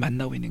하나님을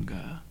만나고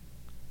있는가,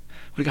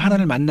 우리가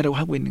하나님을 만나려고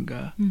하고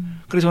있는가.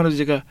 그래서 오늘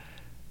제가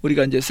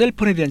우리가 이제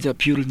셀폰에 대한 제가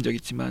비유를 준 적이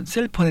있지만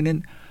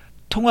셀폰에는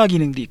통화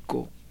기능도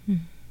있고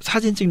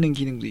사진 찍는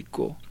기능도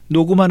있고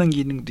녹음하는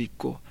기능도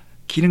있고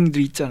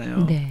기능들이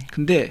있잖아요. 네.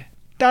 근데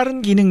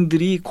다른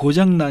기능들이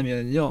고장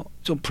나면요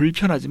좀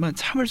불편하지만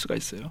참을 수가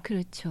있어요.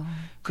 그렇죠.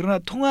 그러나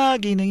통화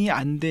기능이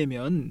안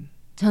되면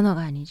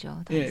전화가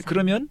아니죠. 더 예, 이상.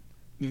 그러면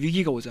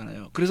위기가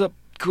오잖아요. 그래서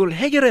그걸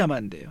해결해야만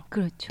안 돼요.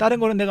 그렇죠. 다른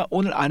거는 내가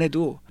오늘 안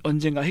해도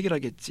언젠가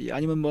해결하겠지.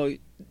 아니면 뭐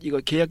이거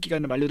계약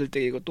기간이 만료될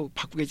때 이거 또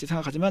바꾸겠지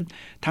생각하지만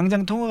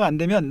당장 통화가 안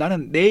되면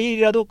나는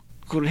내일이라도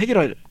그걸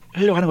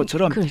해결하려고 하는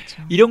것처럼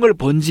그렇죠. 이런 걸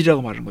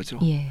본질이라고 말하는 거죠.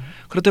 예.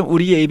 그렇다면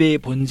우리 예배의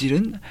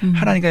본질은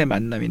하나님과의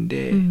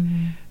만남인데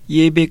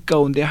예배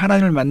가운데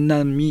하나님을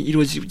만남이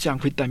이루어지지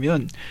않고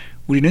있다면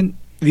우리는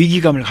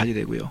위기감을 가지게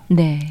되고요.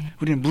 네.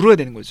 우리는 물어야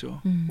되는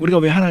거죠. 우리가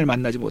왜 하나님을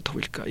만나지 못하고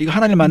있을까? 이거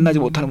하나님을 만나지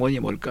못하는 원인이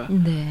뭘까?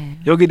 네.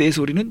 여기에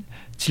대해서 우리는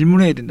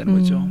질문해야 된다는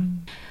거죠.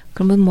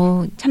 그러면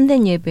뭐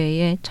참된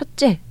예배의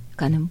첫째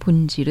가는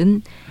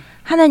본질은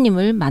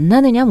하나님을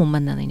만나느냐 못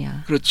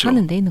만나느냐 그렇죠.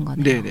 하는 데 있는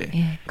거네요. 네네.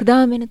 예. 그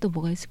다음에는 또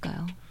뭐가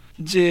있을까요?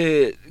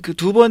 이제 그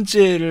두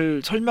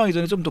번째를 설명하기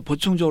전에 좀 더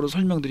보충적으로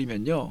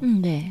설명드리면요.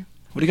 네.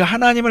 우리가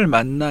하나님을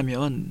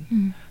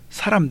만나면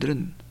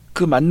사람들은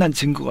그 만난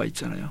증거가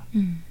있잖아요.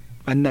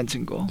 만난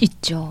증거.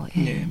 있죠.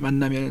 예. 예,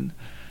 만나면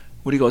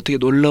우리가 어떻게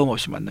놀라움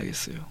없이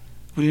만나겠어요.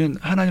 우리는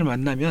하나님을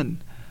만나면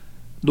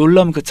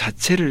놀라움 그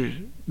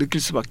자체를 느낄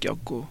수밖에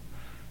없고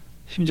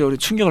심지어 우리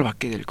충격을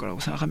받게 될 거라고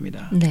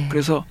생각합니다. 네.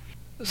 그래서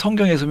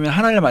성경에서 보면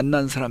하나님을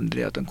만난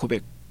사람들의 어떤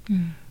고백,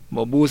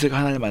 뭐 모세가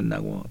하나님을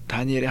만나고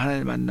다니엘이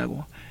하나님을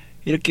만나고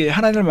이렇게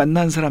하나님을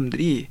만난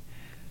사람들이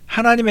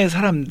하나님의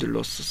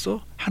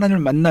사람들로서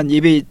하나님을 만난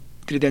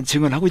예배들에 대한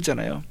증언을 하고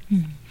있잖아요.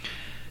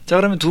 자,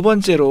 그러면 두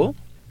번째로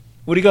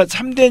우리가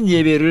참된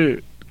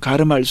예배를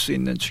가름할 수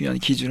있는 중요한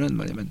기준은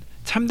뭐냐면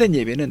참된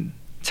예배는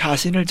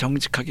자신을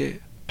정직하게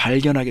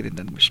발견하게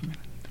된다는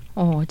것입니다.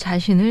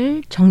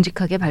 자신을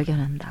정직하게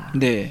발견한다.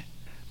 네.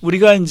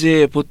 우리가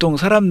이제 보통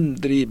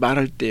사람들이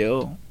말할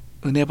때요,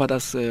 은혜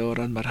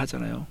받았어요라는 말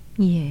하잖아요.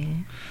 예.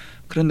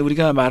 그런데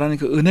우리가 말하는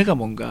그 은혜가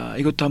뭔가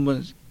이것도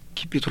한번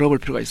깊이 돌아볼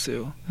필요가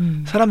있어요.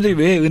 사람들이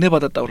왜 은혜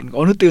받았다고 그러는가,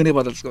 어느 때 은혜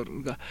받았다고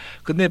그러는가.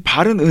 근데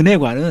바른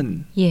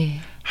은혜관은 예.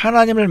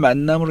 하나님을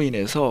만남으로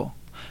인해서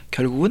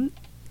결국은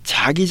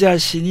자기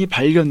자신이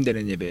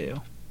발견되는 예배예요.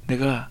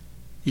 내가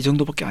이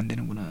정도밖에 안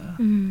되는구나.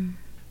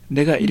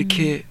 내가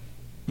이렇게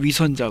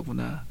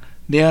위선자구나.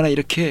 내 안에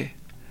이렇게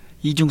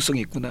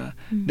이중성이 있구나.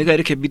 내가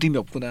이렇게 믿음이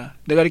없구나.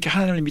 내가 이렇게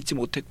하나님을 믿지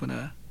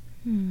못했구나.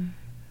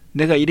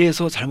 내가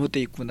이래서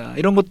잘못돼 있구나.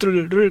 이런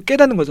것들을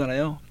깨닫는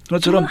거잖아요.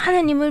 그것처럼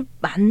하나님을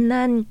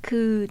만난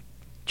그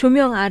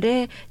조명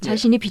아래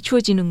자신이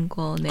비추어지는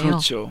거네요.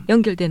 그렇죠.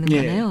 연결되는 예.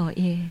 거네요.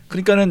 예.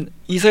 그러니까는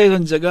이사야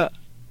선지자가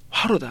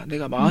화로다.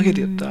 내가 망하게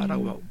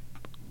되었다라고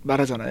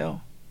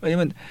말하잖아요.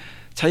 왜냐하면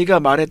자기가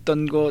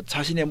말했던 것,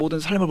 자신의 모든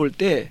삶을 볼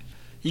때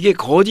이게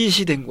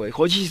거짓이 된 거예요.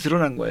 거짓이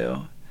드러난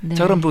거예요. 네.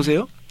 자, 그럼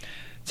보세요.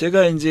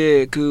 제가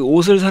이제 그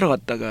옷을 사러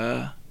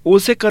갔다가 옷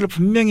색깔을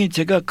분명히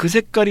제가 그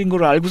색깔인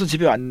걸 알고서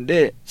집에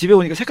왔는데 집에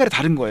오니까 색깔이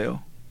다른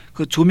거예요.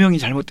 그 조명이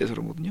잘못돼서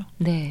그런 거거든요.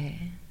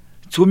 네.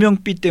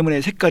 조명빛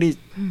때문에 색깔이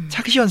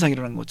착시 현상이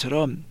일어난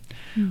것처럼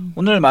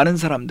오늘 많은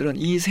사람들은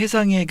이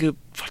세상의 그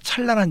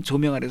찬란한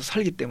조명 아래서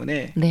살기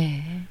때문에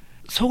네.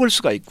 속을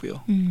수가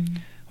있고요.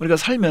 우리가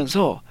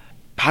살면서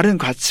바른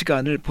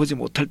가치관을 보지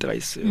못할 때가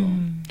있어요.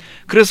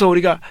 그래서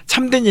우리가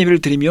참된 예배를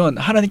드리면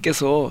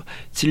하나님께서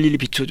진리를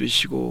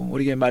비춰주시고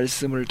우리에게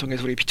말씀을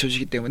통해서 우리에게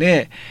비춰주시기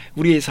때문에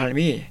우리의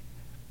삶이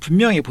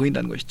분명히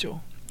보인다는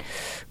것이죠.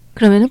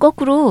 그러면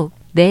거꾸로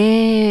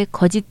내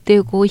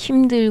거짓되고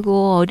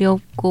힘들고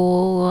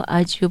어렵고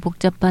아주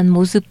복잡한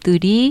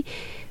모습들이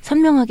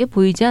선명하게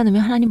보이지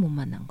않으면 하나님 못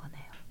만난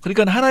거네요.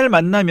 그러니까 하나님을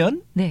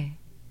만나면 네.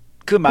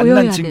 그 만난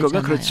보여야 증거가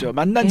되잖아요. 그렇죠.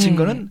 만난 예.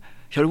 증거는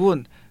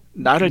결국은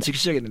나를 지기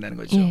시작해야 된다는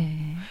거죠.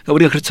 예. 그러니까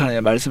우리가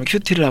그렇잖아요. 말씀을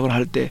큐티를 하거나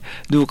할 때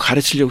누구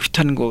가르치려고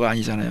큐티하는 거가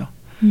아니잖아요.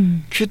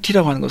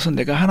 큐티라고 하는 것은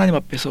내가 하나님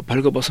앞에서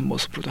벌거벗은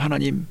모습으로도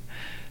하나님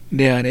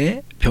내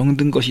안에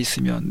병든 것이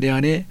있으면 내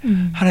안에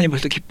하나님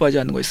벌써 기뻐하지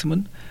않는 거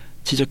있으면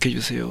지적해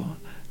주세요.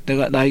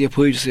 내가 나에게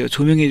보여주세요.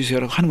 조명해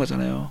주세요라고 하는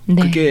거잖아요.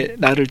 네. 그게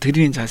나를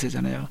드리는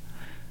자세잖아요.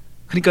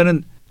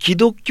 그러니까는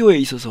기독교에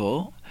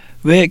있어서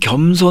왜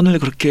겸손을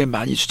그렇게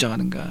많이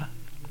주장하는가?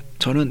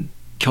 저는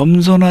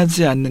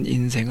겸손하지 않는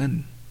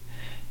인생은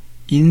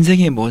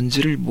인생이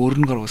뭔지를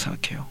모르는 거라고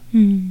생각해요.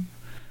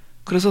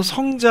 그래서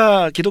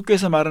성자,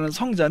 기독교에서 말하는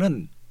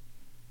성자는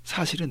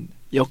사실은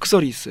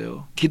역설이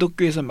있어요.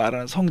 기독교에서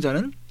말하는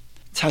성자는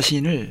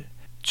자신을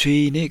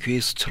죄인의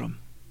괴수처럼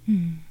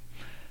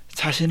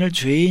자신을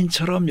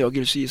죄인처럼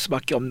여길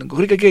수밖에 없는 거.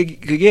 그러니까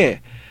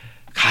그게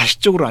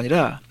가식적으로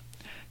아니라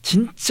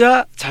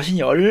진짜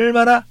자신이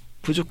얼마나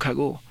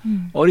부족하고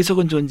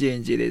어리석은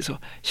존재인지에 대해서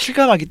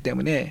실감하기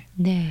때문에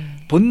네.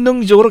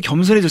 본능적으로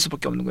겸손해질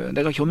수밖에 없는 거예요.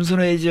 내가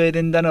겸손해져야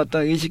된다는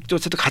어떤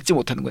의식조차도 갖지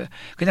못하는 거예요.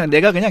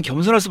 내가 그냥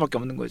겸손할 수밖에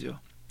없는 거죠.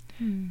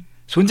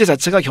 존재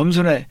자체가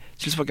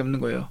겸손해질 수밖에 없는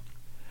거예요.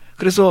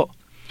 그래서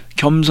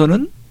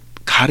겸손은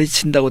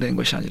가르친다고 되는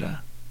것이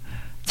아니라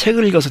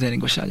책을 읽어서 되는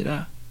것이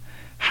아니라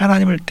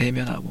하나님을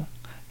대면하고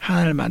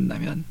하나님을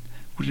만나면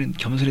우리는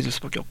겸손해질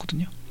수밖에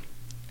없거든요.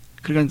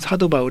 그러니까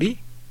사도 바울이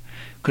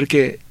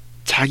그렇게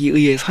자기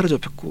의에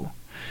사로잡혔고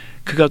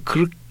그가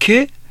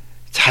그렇게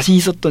자신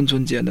있었던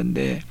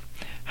존재였는데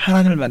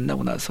하나님을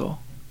만나고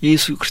나서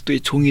예수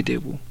그리스도의 종이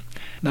되고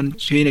나는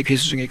죄인의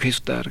괴수 중에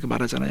괴수다 이렇게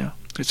말하잖아요.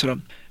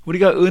 그처럼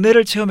우리가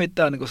은혜를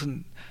체험했다는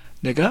것은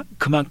내가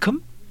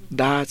그만큼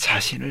나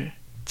자신을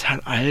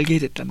잘 알게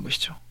됐다는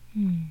것이죠.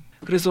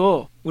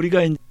 그래서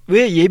우리가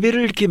왜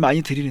예배를 이렇게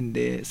많이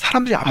드리는데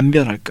사람들이 안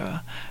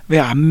변할까? 왜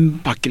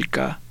안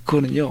바뀔까?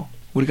 그거는요.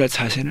 우리가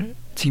자신을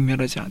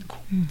직면하지 않고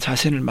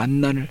자신을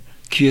만나는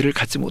기회를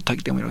갖지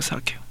못하기 때문이라고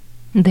생각해요.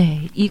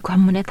 네, 이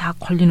관문에 다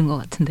걸리는 것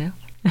같은데요.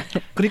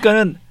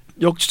 그러니까는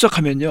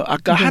역추적하면요.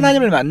 아까 네.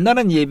 하나님을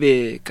만나는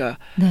예배가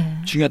네.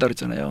 중요하다고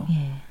그랬잖아요.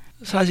 예.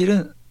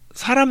 사실은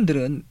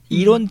사람들은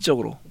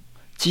이론적으로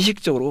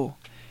지식적으로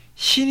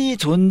신이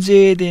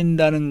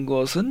존재된다는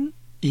것은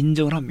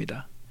인정을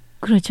합니다.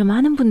 그렇죠.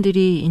 많은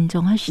분들이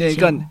인정하시죠. 네,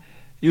 그러니까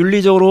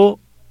윤리적으로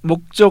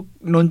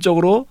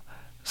목적론적으로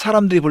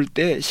사람들이 볼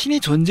때 신이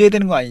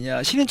존재되는 거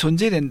아니냐. 신은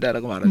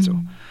존재된다라고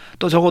말하죠.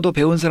 또 적어도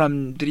배운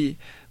사람들이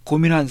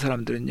고민한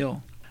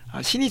사람들은요.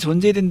 신이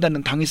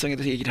존재된다는 당위성에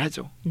대해서 얘기를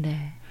하죠.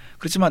 네.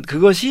 그렇지만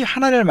그것이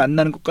하나님을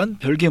만나는 것과는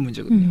별개의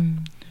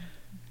문제거든요.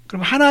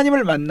 그럼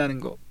하나님을 만나는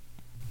거.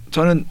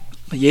 저는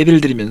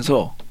예배를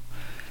드리면서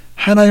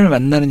하나님을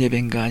만나는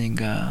예배인가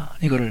아닌가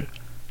이거를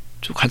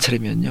쭉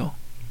관찰하면요.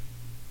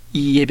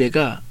 이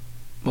예배가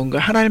뭔가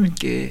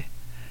하나님께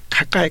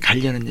가까이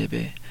가려는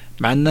예배,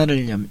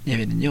 만나는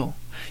예배는요.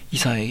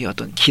 이상하게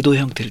어떤 기도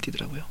형태를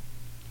띠더라고요.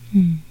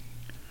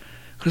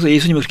 그래서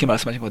예수님은 그렇게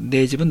말씀하신 것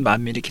내 집은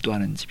만민이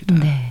기도하는 집이다.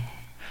 네.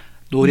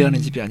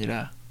 노래하는 집이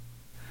아니라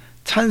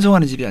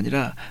찬송하는 집이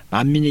아니라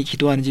만민이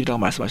기도하는 집이라고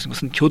말씀하신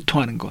것은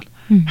교통하는 것,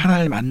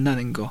 하나님을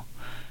만나는 것,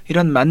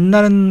 이런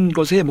만나는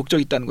것에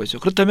목적이 있다는 거죠.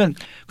 그렇다면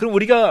그럼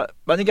우리가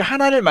만약에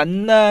하나님을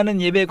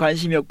만나는 예배에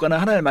관심이 없거나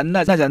하나님을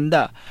만나지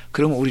않는다.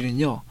 그러면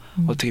우리는요.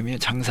 어떻게 보면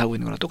장사하고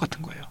있는 거랑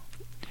똑같은 거예요.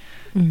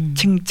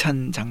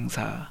 칭찬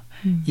장사,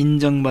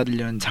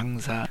 인정받으려는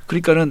장사.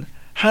 그러니까는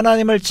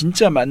하나님을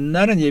진짜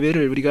만나는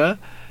예배를 우리가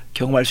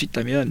경험할 수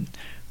있다면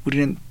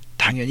우리는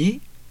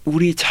당연히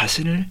우리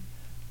자신을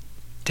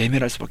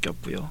대면할 수밖에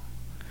없고요.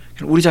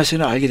 우리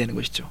자신을 알게 되는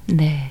것이죠.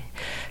 네.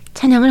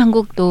 찬양을 한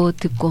곡 또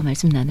듣고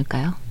말씀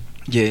나눌까요?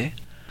 예.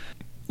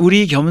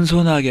 우리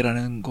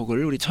겸손하게라는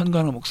곡을 우리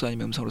천광호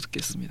목사님의 음성으로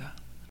듣겠습니다.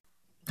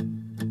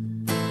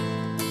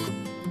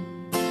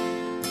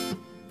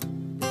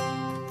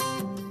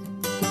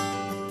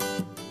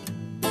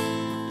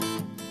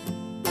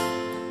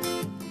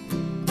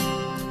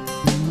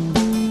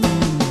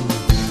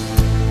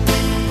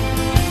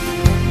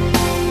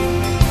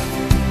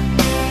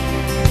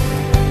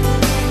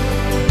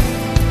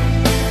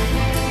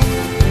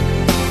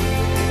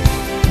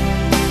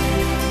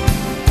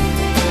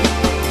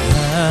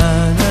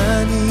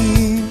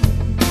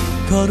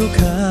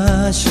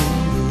 거룩하신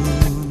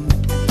분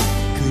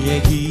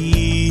그의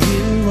길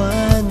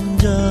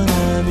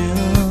완전하며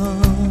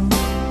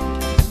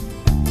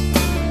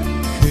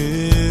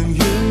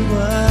긍휼과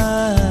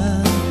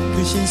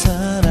크신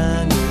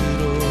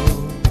사랑으로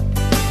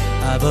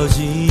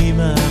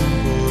아버지만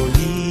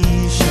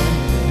보이셨네.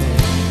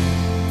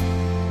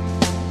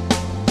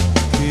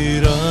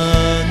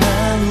 그러나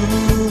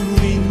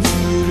우린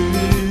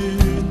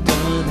주를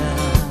떠나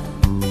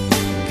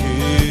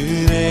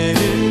그네를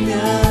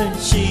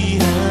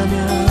멸시하며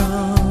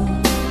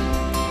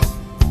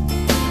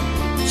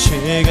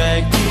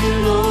죄갈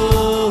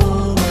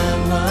길로만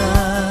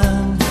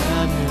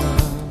망하며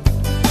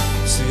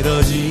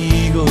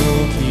쓰러지고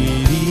길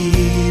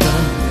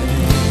잃었네.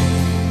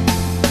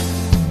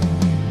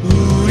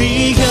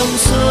 우리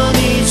겸손히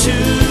주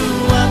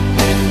앞에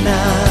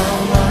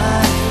나와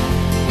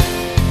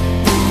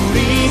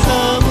우리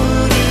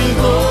허물을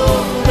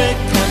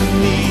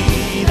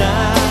고백합니다.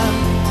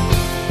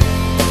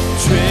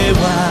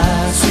 죄와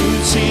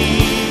수치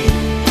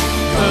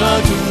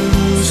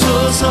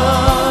거두소서.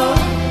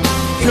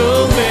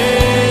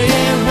 교회의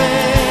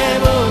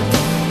회복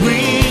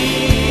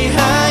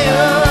위하여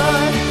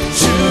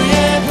주의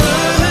불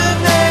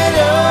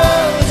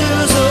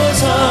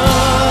내려주소서.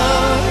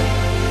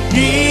 이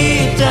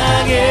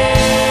땅에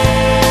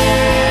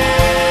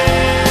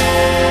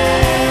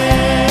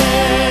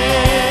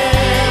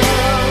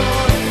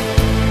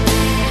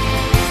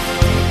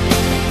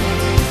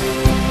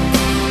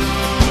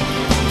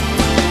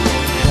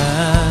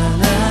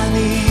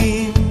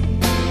하나님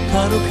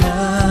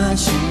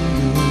거룩하신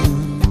분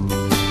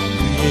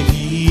그의 길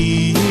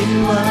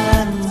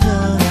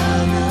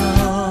완전하며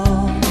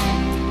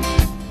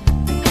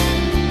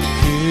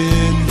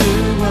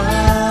긍휼과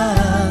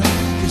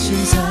크신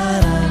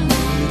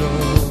사랑으로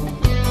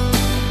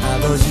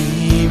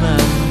아버지만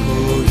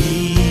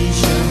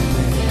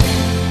보이셨네.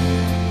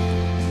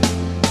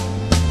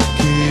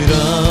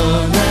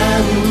 그러나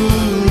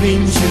우린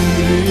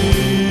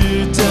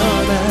주를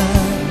떠나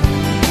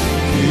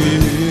그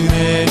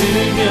은혜를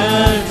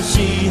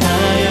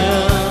멸시하여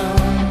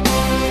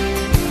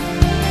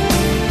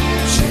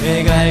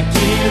죄갈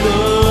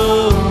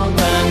길로만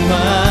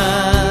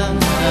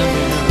망하며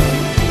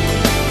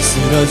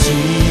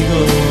쓰러지고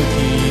길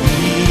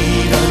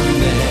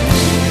잃었네.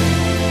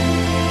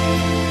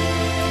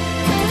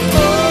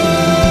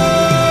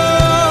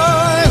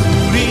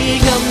 우리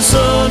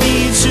겸손히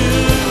주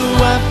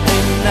앞에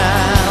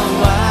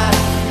나와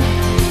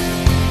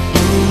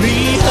우리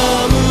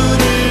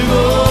허물을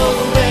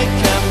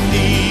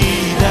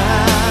고백합니다.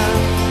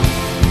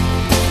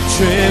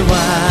 죄와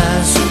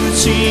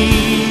수치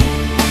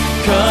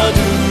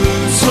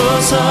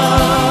거두소서.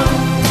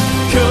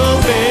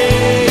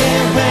 교회의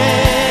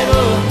회복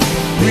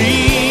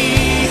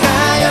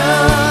위하여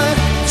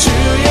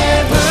주의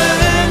불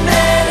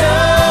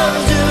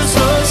내려주소서.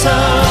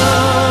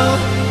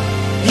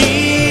 이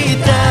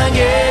땅에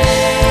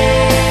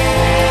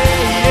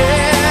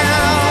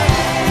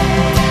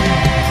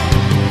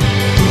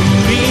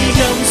우리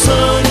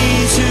겸손히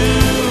주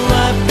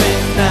앞에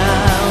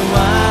나와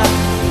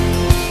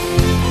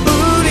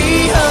우리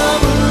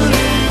허물을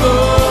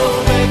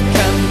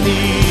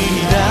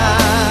고백합니다.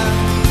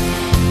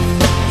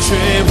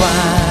 죄와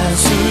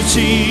수치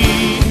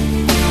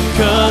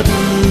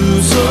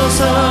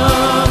거두소서.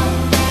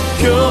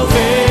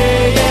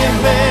 교회의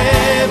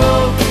회복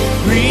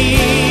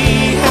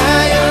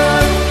위하여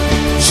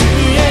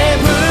주의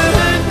불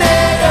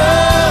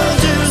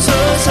내려주소서.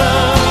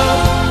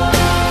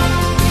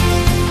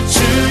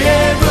 주의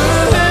불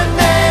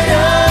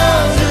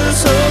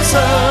내려주소서.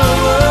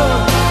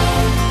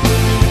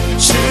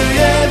 주의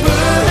불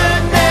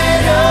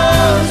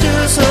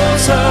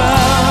내려주소서.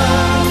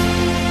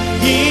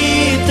 이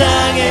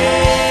땅에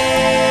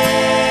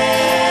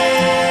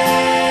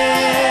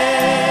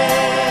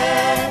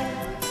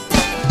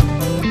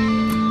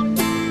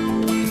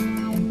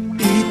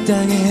이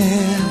땅에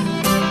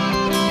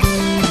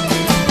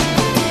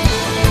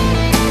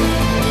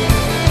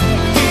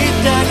이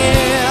땅에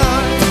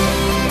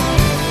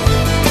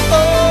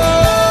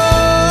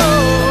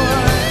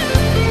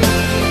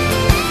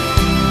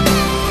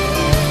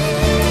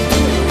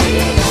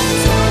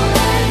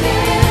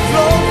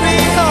Lord, we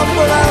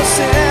humble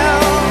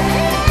ourselves.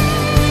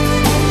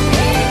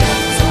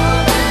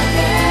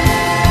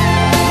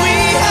 We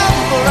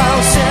humble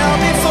ourselves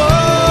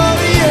before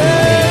you.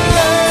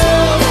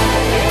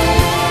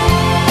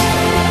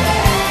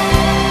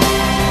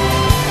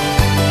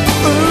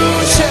 Ooh,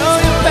 show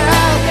your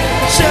power,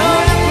 show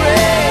your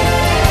grace.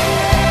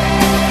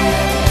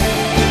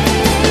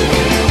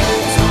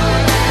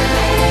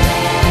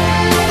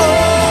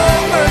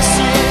 Oh,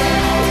 mercy.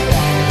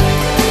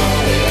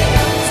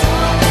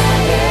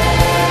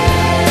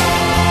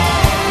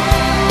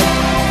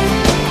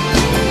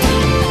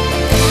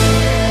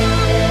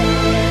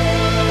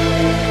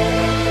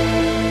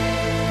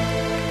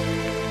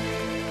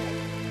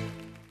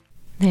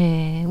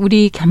 네,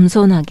 우리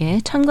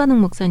겸손하게 천관욱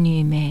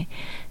목사님의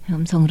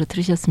음성으로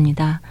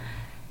들으셨습니다.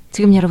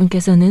 지금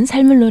여러분께서는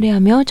삶을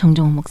노래하며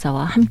정종원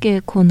목사와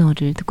함께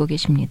코너를 듣고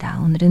계십니다.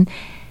 오늘은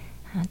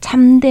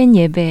참된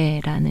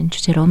예배라는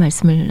주제로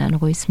말씀을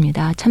나누고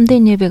있습니다.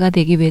 참된 예배가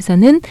되기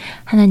위해서는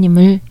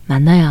하나님을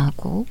만나야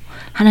하고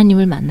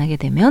하나님을 만나게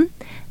되면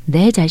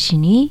내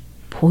자신이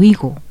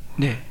보이고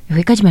네.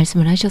 여기까지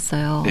말씀을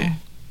하셨어요. 네.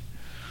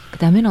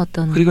 그다음에는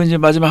어떤 그리고 이제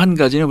마지막 한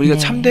가지는 우리가 네.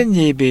 참된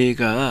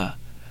예배가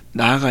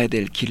나아가야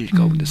될 길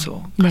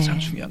가운데서 가장 네.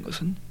 중요한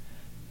것은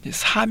이제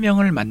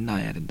사명을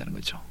만나야 된다는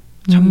거죠.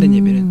 참된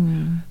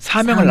예배는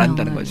사명을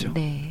낳는다는 거죠.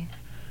 네.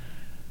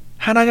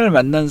 하나님을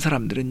만난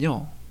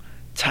사람들은요,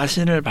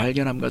 자신을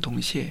발견함과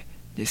동시에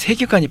이제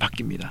세계관이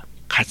바뀝니다.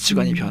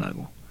 가치관이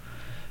변하고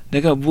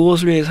내가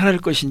무엇을 위해 살아갈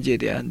것인지에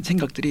대한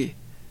생각들이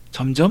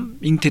점점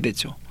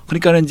잉태되죠.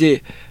 그러니까는 이제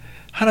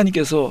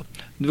하나님께서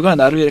누가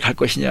나를 위해 갈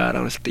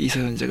것이냐라고 했을 때 이사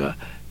선지자가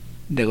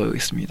내가 여기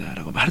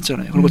있습니다라고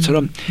말했잖아요. 그런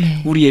것처럼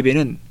네. 우리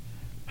예배는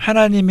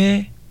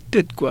하나님의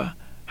뜻과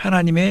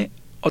하나님의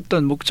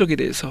어떤 목적에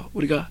대해서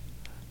우리가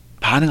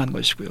반응한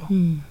것이고요.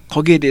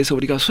 거기에 대해서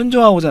우리가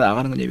순종하고자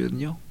나가는 건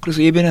예배거든요.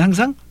 그래서 예배는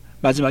항상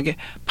마지막에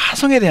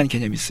파송에 대한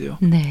개념이 있어요.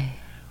 네.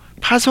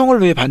 파송을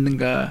왜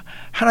받는가?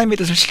 하나님의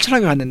뜻을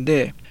실천하게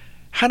받는데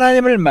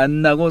하나님을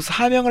만나고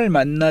사명을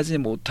만나지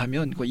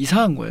못하면 그거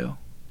이상한 거예요.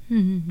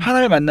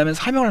 하나님을 만나면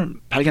사명을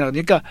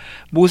발견하거든요. 그러니까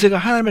모세가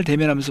하나님을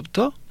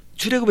대면하면서부터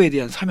출애굽에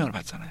대한 사명을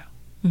받잖아요.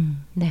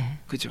 네.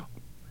 그죠?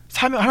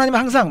 사명, 하나님은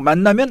항상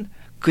만나면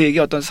그에게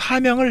어떤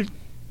사명을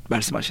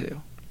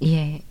말씀하셔요.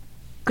 예.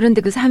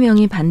 그런데 그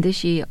사명이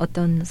반드시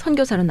어떤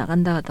선교사로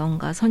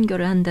나간다던가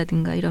선교를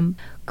한다든가 이런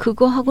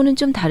그거하고는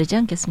좀 다르지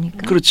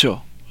않겠습니까?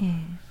 그렇죠. 예.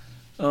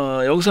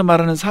 여기서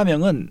말하는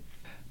사명은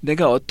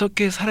내가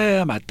어떻게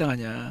살아야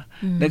마땅하냐,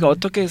 내가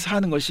어떻게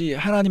사는 것이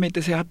하나님의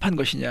뜻에 합한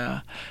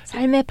것이냐.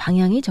 삶의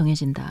방향이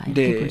정해진다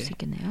이렇게 네. 볼 수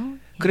있겠네요. 예.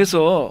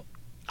 그래서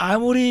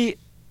아무리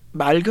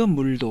맑은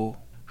물도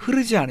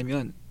흐르지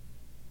않으면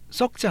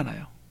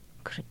썩잖아요.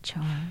 그렇죠.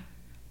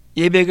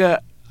 예배가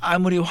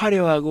아무리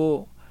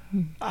화려하고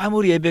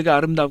아무리 예배가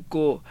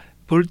아름답고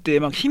볼 때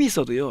막 힘이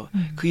있어도요,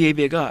 그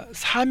예배가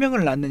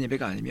사명을 낳는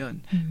예배가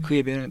아니면 그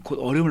예배는 곧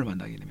어려움을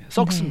만나게 되면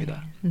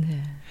썩습니다. 네.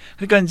 네.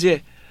 그러니까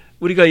이제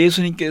우리가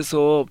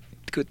예수님께서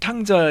그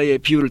탕자의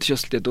비유를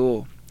드셨을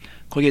때도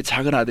거기에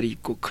작은 아들이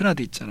있고 큰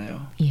아들이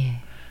있잖아요. 예.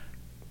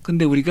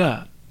 근데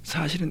우리가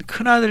사실은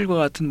큰 아들과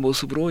같은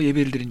모습으로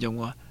예배를 드린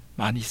경우가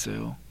많이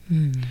있어요.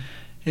 예를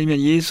들면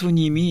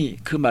예수님이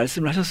그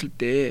말씀을 하셨을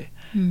때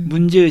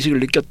문제의식을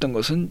느꼈던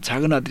것은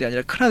작은 아들이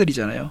아니라 큰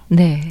아들이잖아요.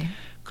 네.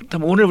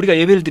 그렇다면 오늘 우리가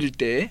예배를 드릴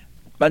때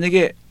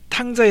만약에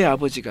탕자의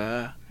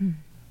아버지가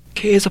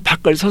계속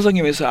밖을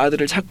서성이면서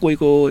아들을 찾고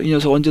있고 이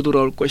녀석 언제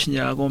돌아올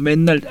것이냐고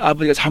맨날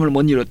아버지가 잠을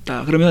못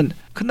이뤘다. 그러면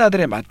큰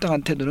아들의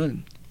마땅한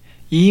태도는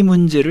이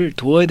문제를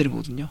도와야 되는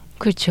거거든요.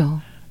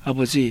 그렇죠.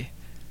 아버지,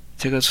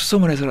 제가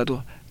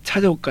수소문해서라도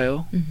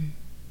찾아올까요?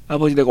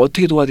 아버지, 내가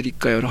어떻게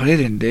도와드릴까요? 라고 해야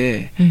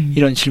되는데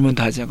이런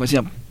질문도 하지 않고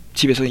그냥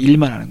집에서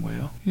일만 하는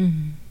거예요.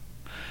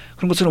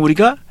 그런 것처럼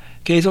우리가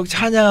계속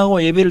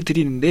찬양하고 예배를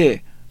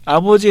드리는데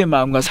아버지의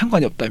마음과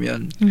상관이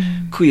없다면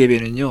그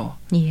예배는요,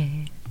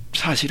 예.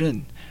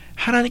 사실은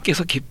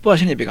하나님께서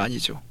기뻐하시는 예배가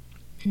아니죠.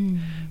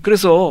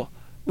 그래서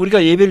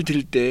우리가 예배를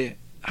드릴 때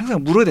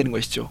항상 물어야 되는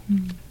것이죠.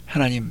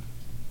 하나님,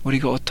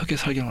 우리가 어떻게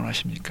살기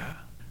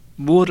원하십니까?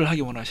 무엇을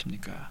하기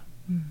원하십니까?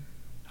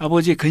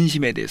 아버지의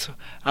근심에 대해서,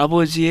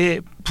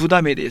 아버지의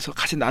부담에 대해서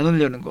같이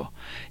나누려는 거,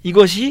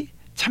 이것이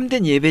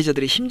참된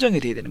예배자들의 심정이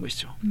되어야 되는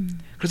것이죠.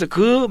 그래서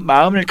그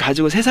마음을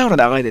가지고 세상으로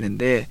나가야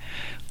되는데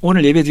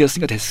오늘 예배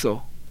드렸으니까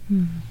됐어.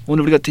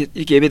 오늘 우리가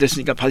이렇게 예배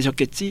드렸으니까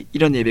받으셨겠지?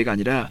 이런 예배가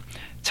아니라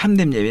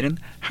참된 예배는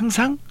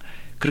항상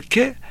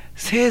그렇게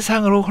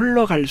세상으로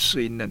흘러갈 수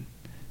있는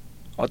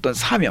어떤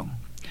사명,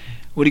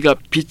 우리가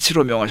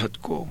빛으로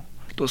명하셨고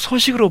또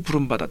소식으로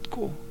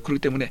부름받았고 그렇기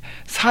때문에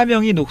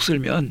사명이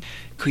녹슬면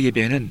그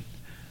예배는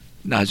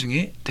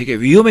나중에 되게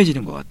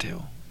위험해지는 것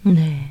같아요.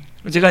 네.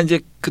 제가 이제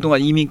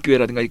그동안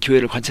이민교회라든가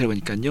교회를 관찰해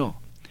보니까요,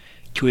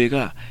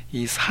 교회가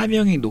이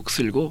사명이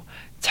녹슬고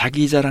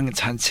자기 자랑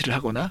잔치를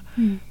하거나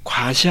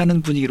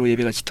과시하는 분위기로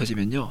예배가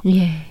짙어지면요,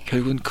 예.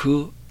 결국은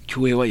그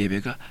교회와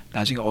예배가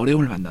나중에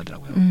어려움을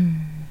만나더라고요.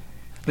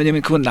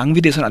 왜냐하면 그건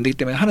낭비돼서는 안 되기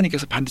때문에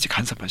하나님께서 반드시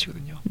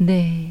간섭하시거든요.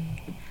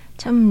 네.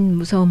 참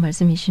무서운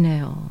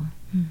말씀이시네요.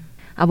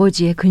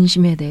 아버지의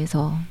근심에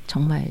대해서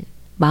정말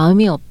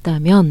마음이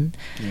없다면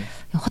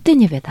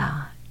헛된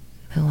예배다.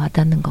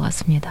 와닿는 것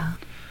같습니다.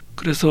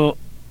 그래서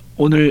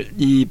오늘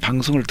이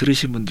방송을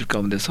들으신 분들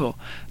가운데서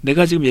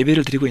내가 지금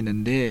예배를 드리고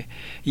있는데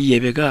이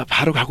예배가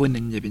바로 가고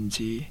있는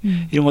예배인지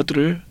이런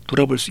것들을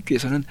돌아볼 수 있기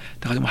위해서는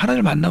내가 지금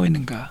하나님을 만나고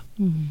있는가,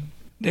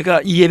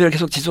 내가 이 예배를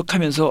계속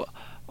지속하면서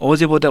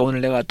어제보다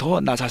오늘 내가 더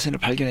나 자신을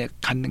발견해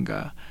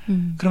갔는가.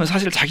 그러면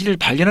사실 자기를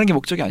발견하는 게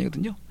목적이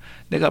아니거든요.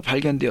 내가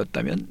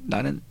발견되었다면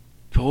나는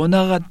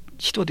변화가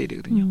시도돼야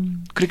되거든요.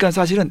 그러니까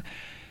사실은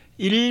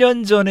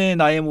 1년 전의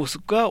나의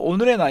모습과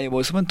오늘의 나의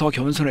모습은 더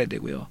겸손해야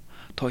되고요,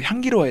 더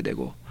향기로워야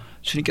되고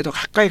주님께 더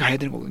가까이 가야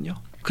되는 거거든요.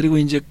 그리고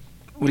이제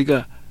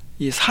우리가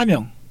이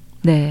사명,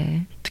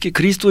 네. 특히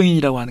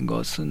그리스도인이라고 하는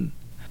것은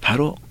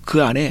바로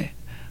그 안에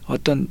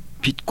어떤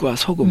빛과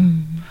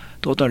소금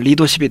또 어떤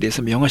리더십에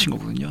대해서 명하신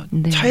거거든요.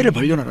 네. 차이를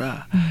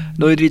벌려놔라.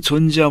 너희들이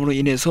존재함으로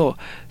인해서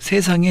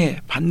세상에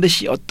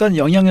반드시 어떤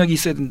영향력이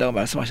있어야 된다고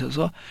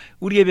말씀하셔서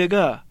우리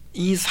예배가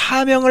이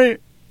사명을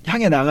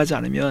향해 나가지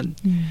않으면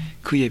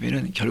그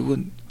예배는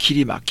결국은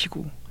길이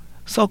막히고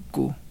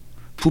썩고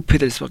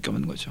부패될 수밖에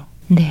없는 거죠.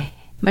 네.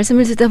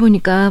 말씀을 듣다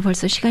보니까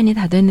벌써 시간이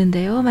다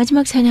됐는데요.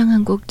 마지막 찬양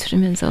한 곡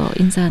들으면서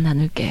인사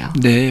나눌게요.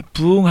 네,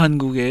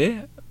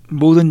 부흥한국의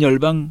모든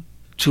열방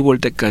주 볼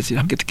때까지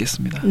함께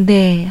듣겠습니다.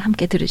 네,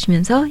 함께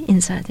들으시면서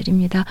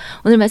인사드립니다.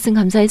 오늘 말씀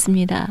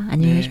감사했습니다.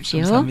 안녕히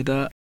가십시오.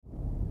 감사합니다.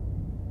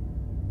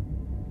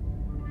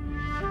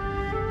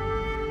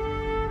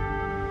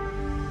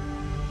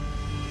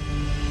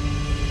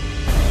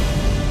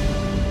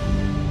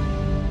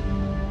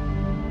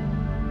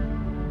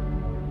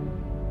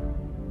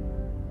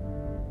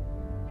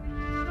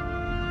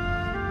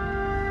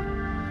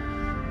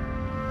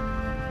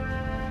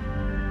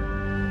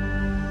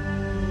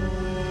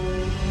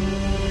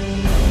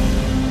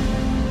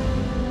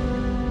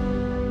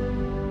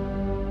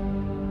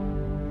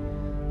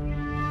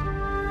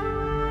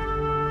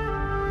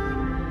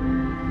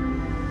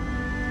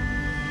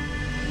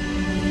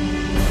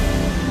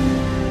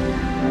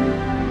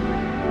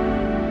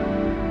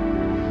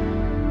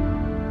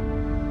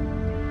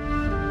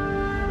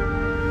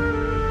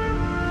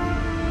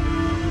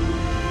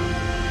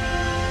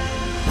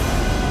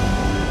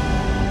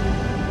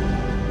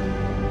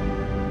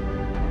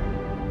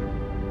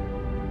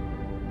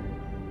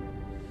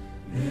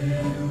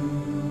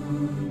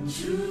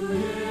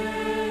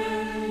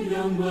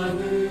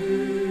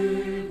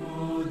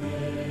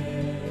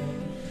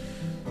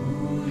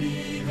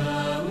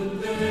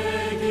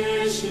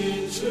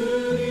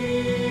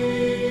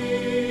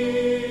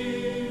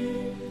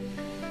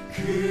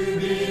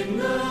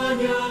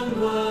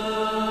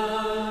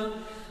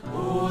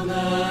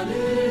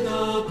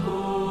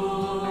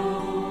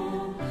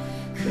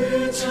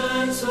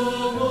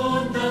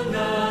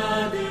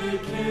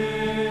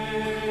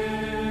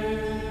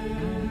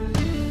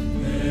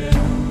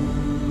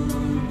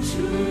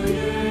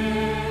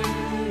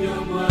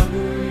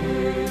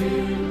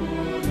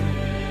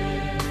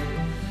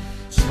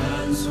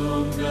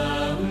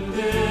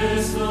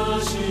 가운데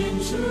서신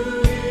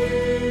주님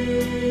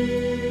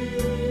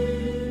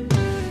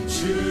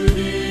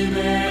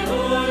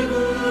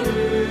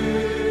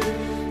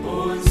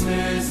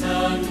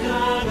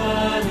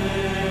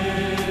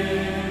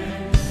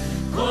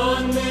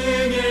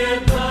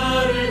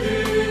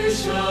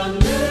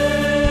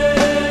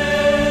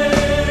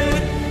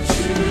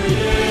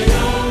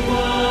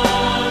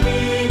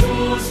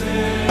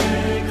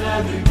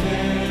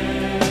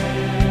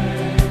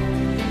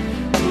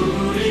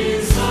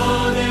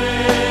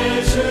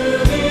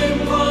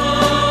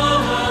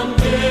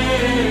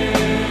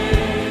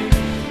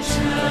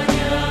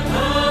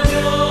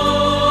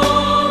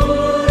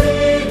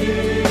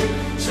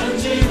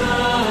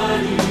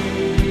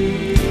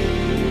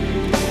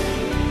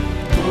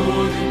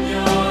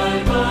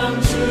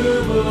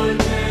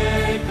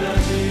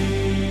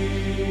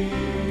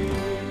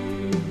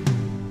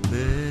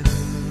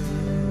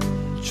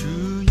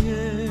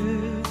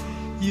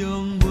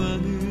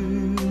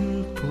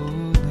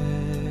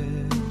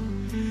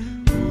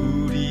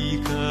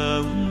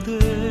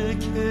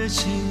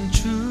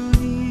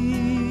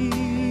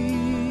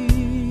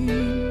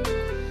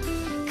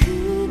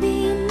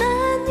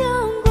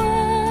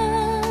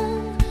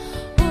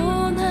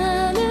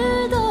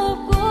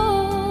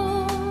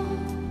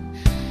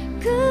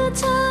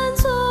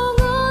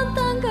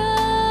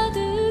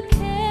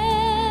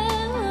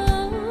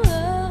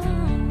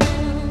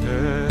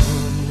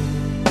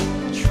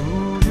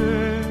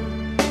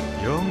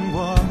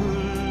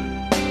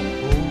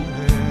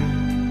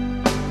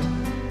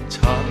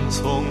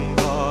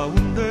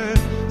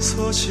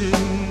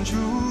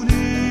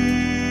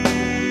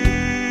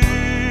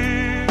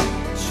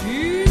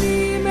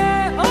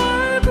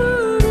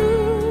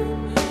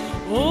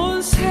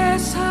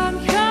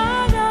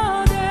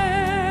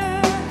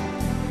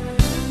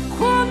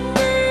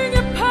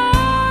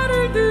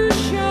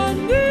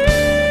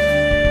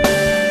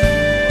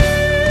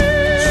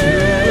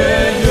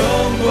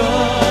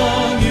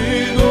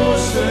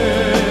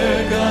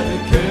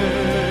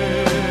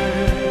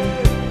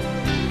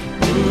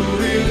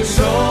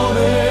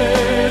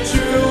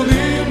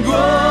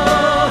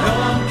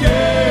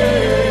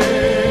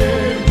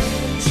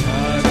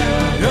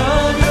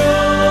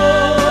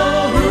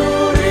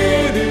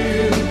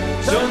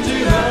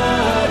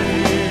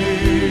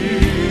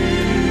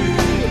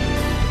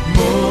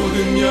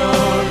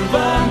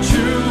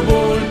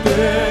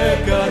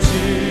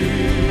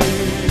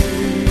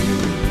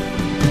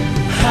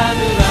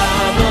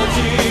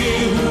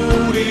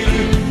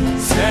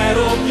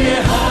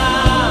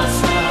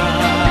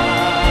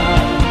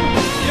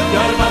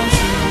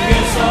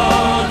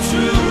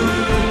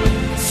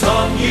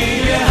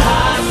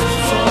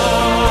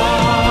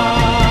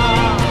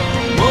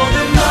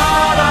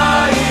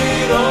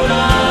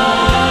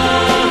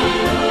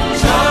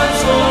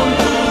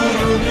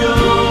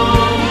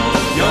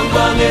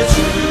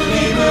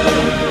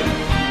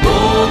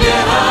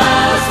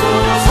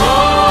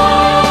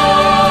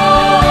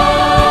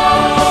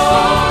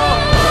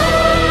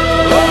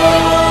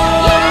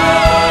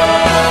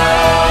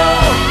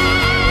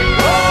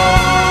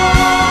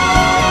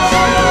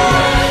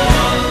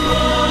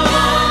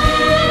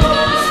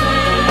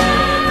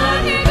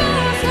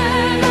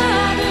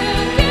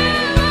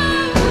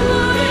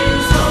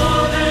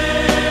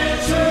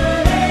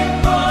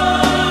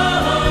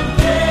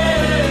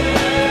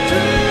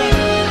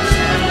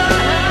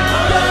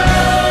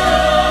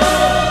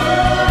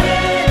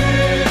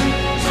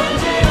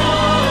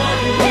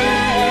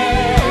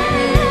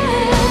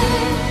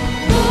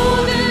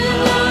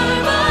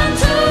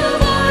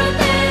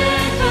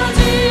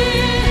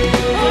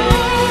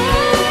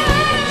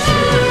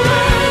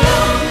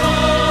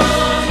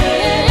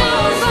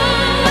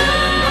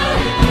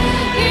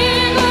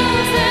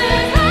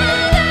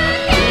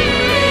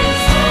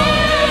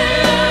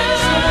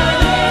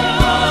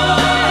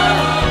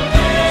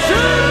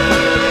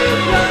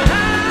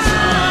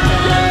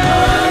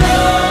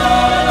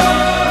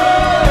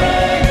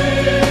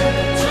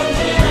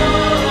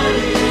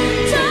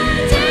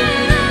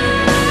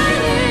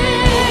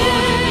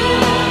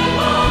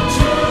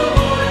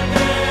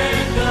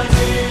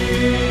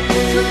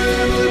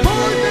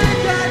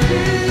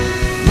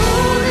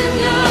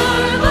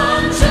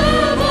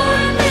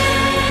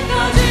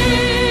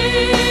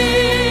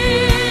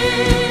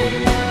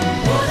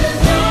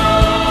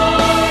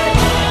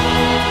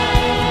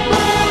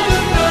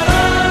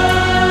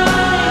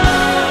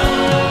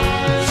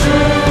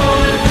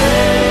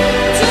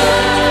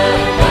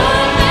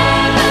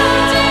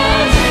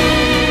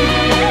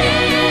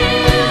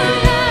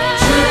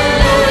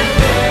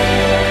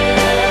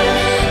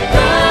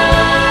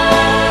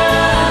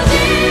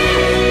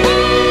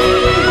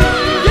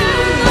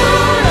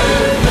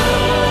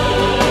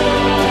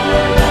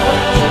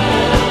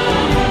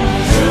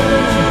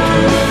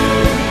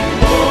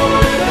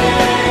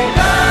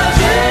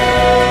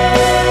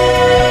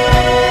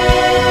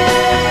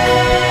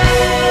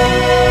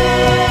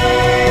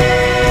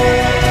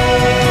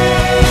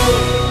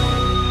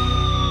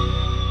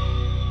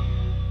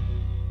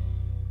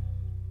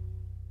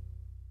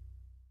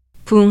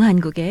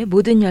부흥한국의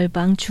모든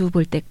열방 주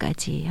볼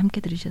때까지 함께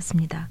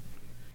들으셨습니다.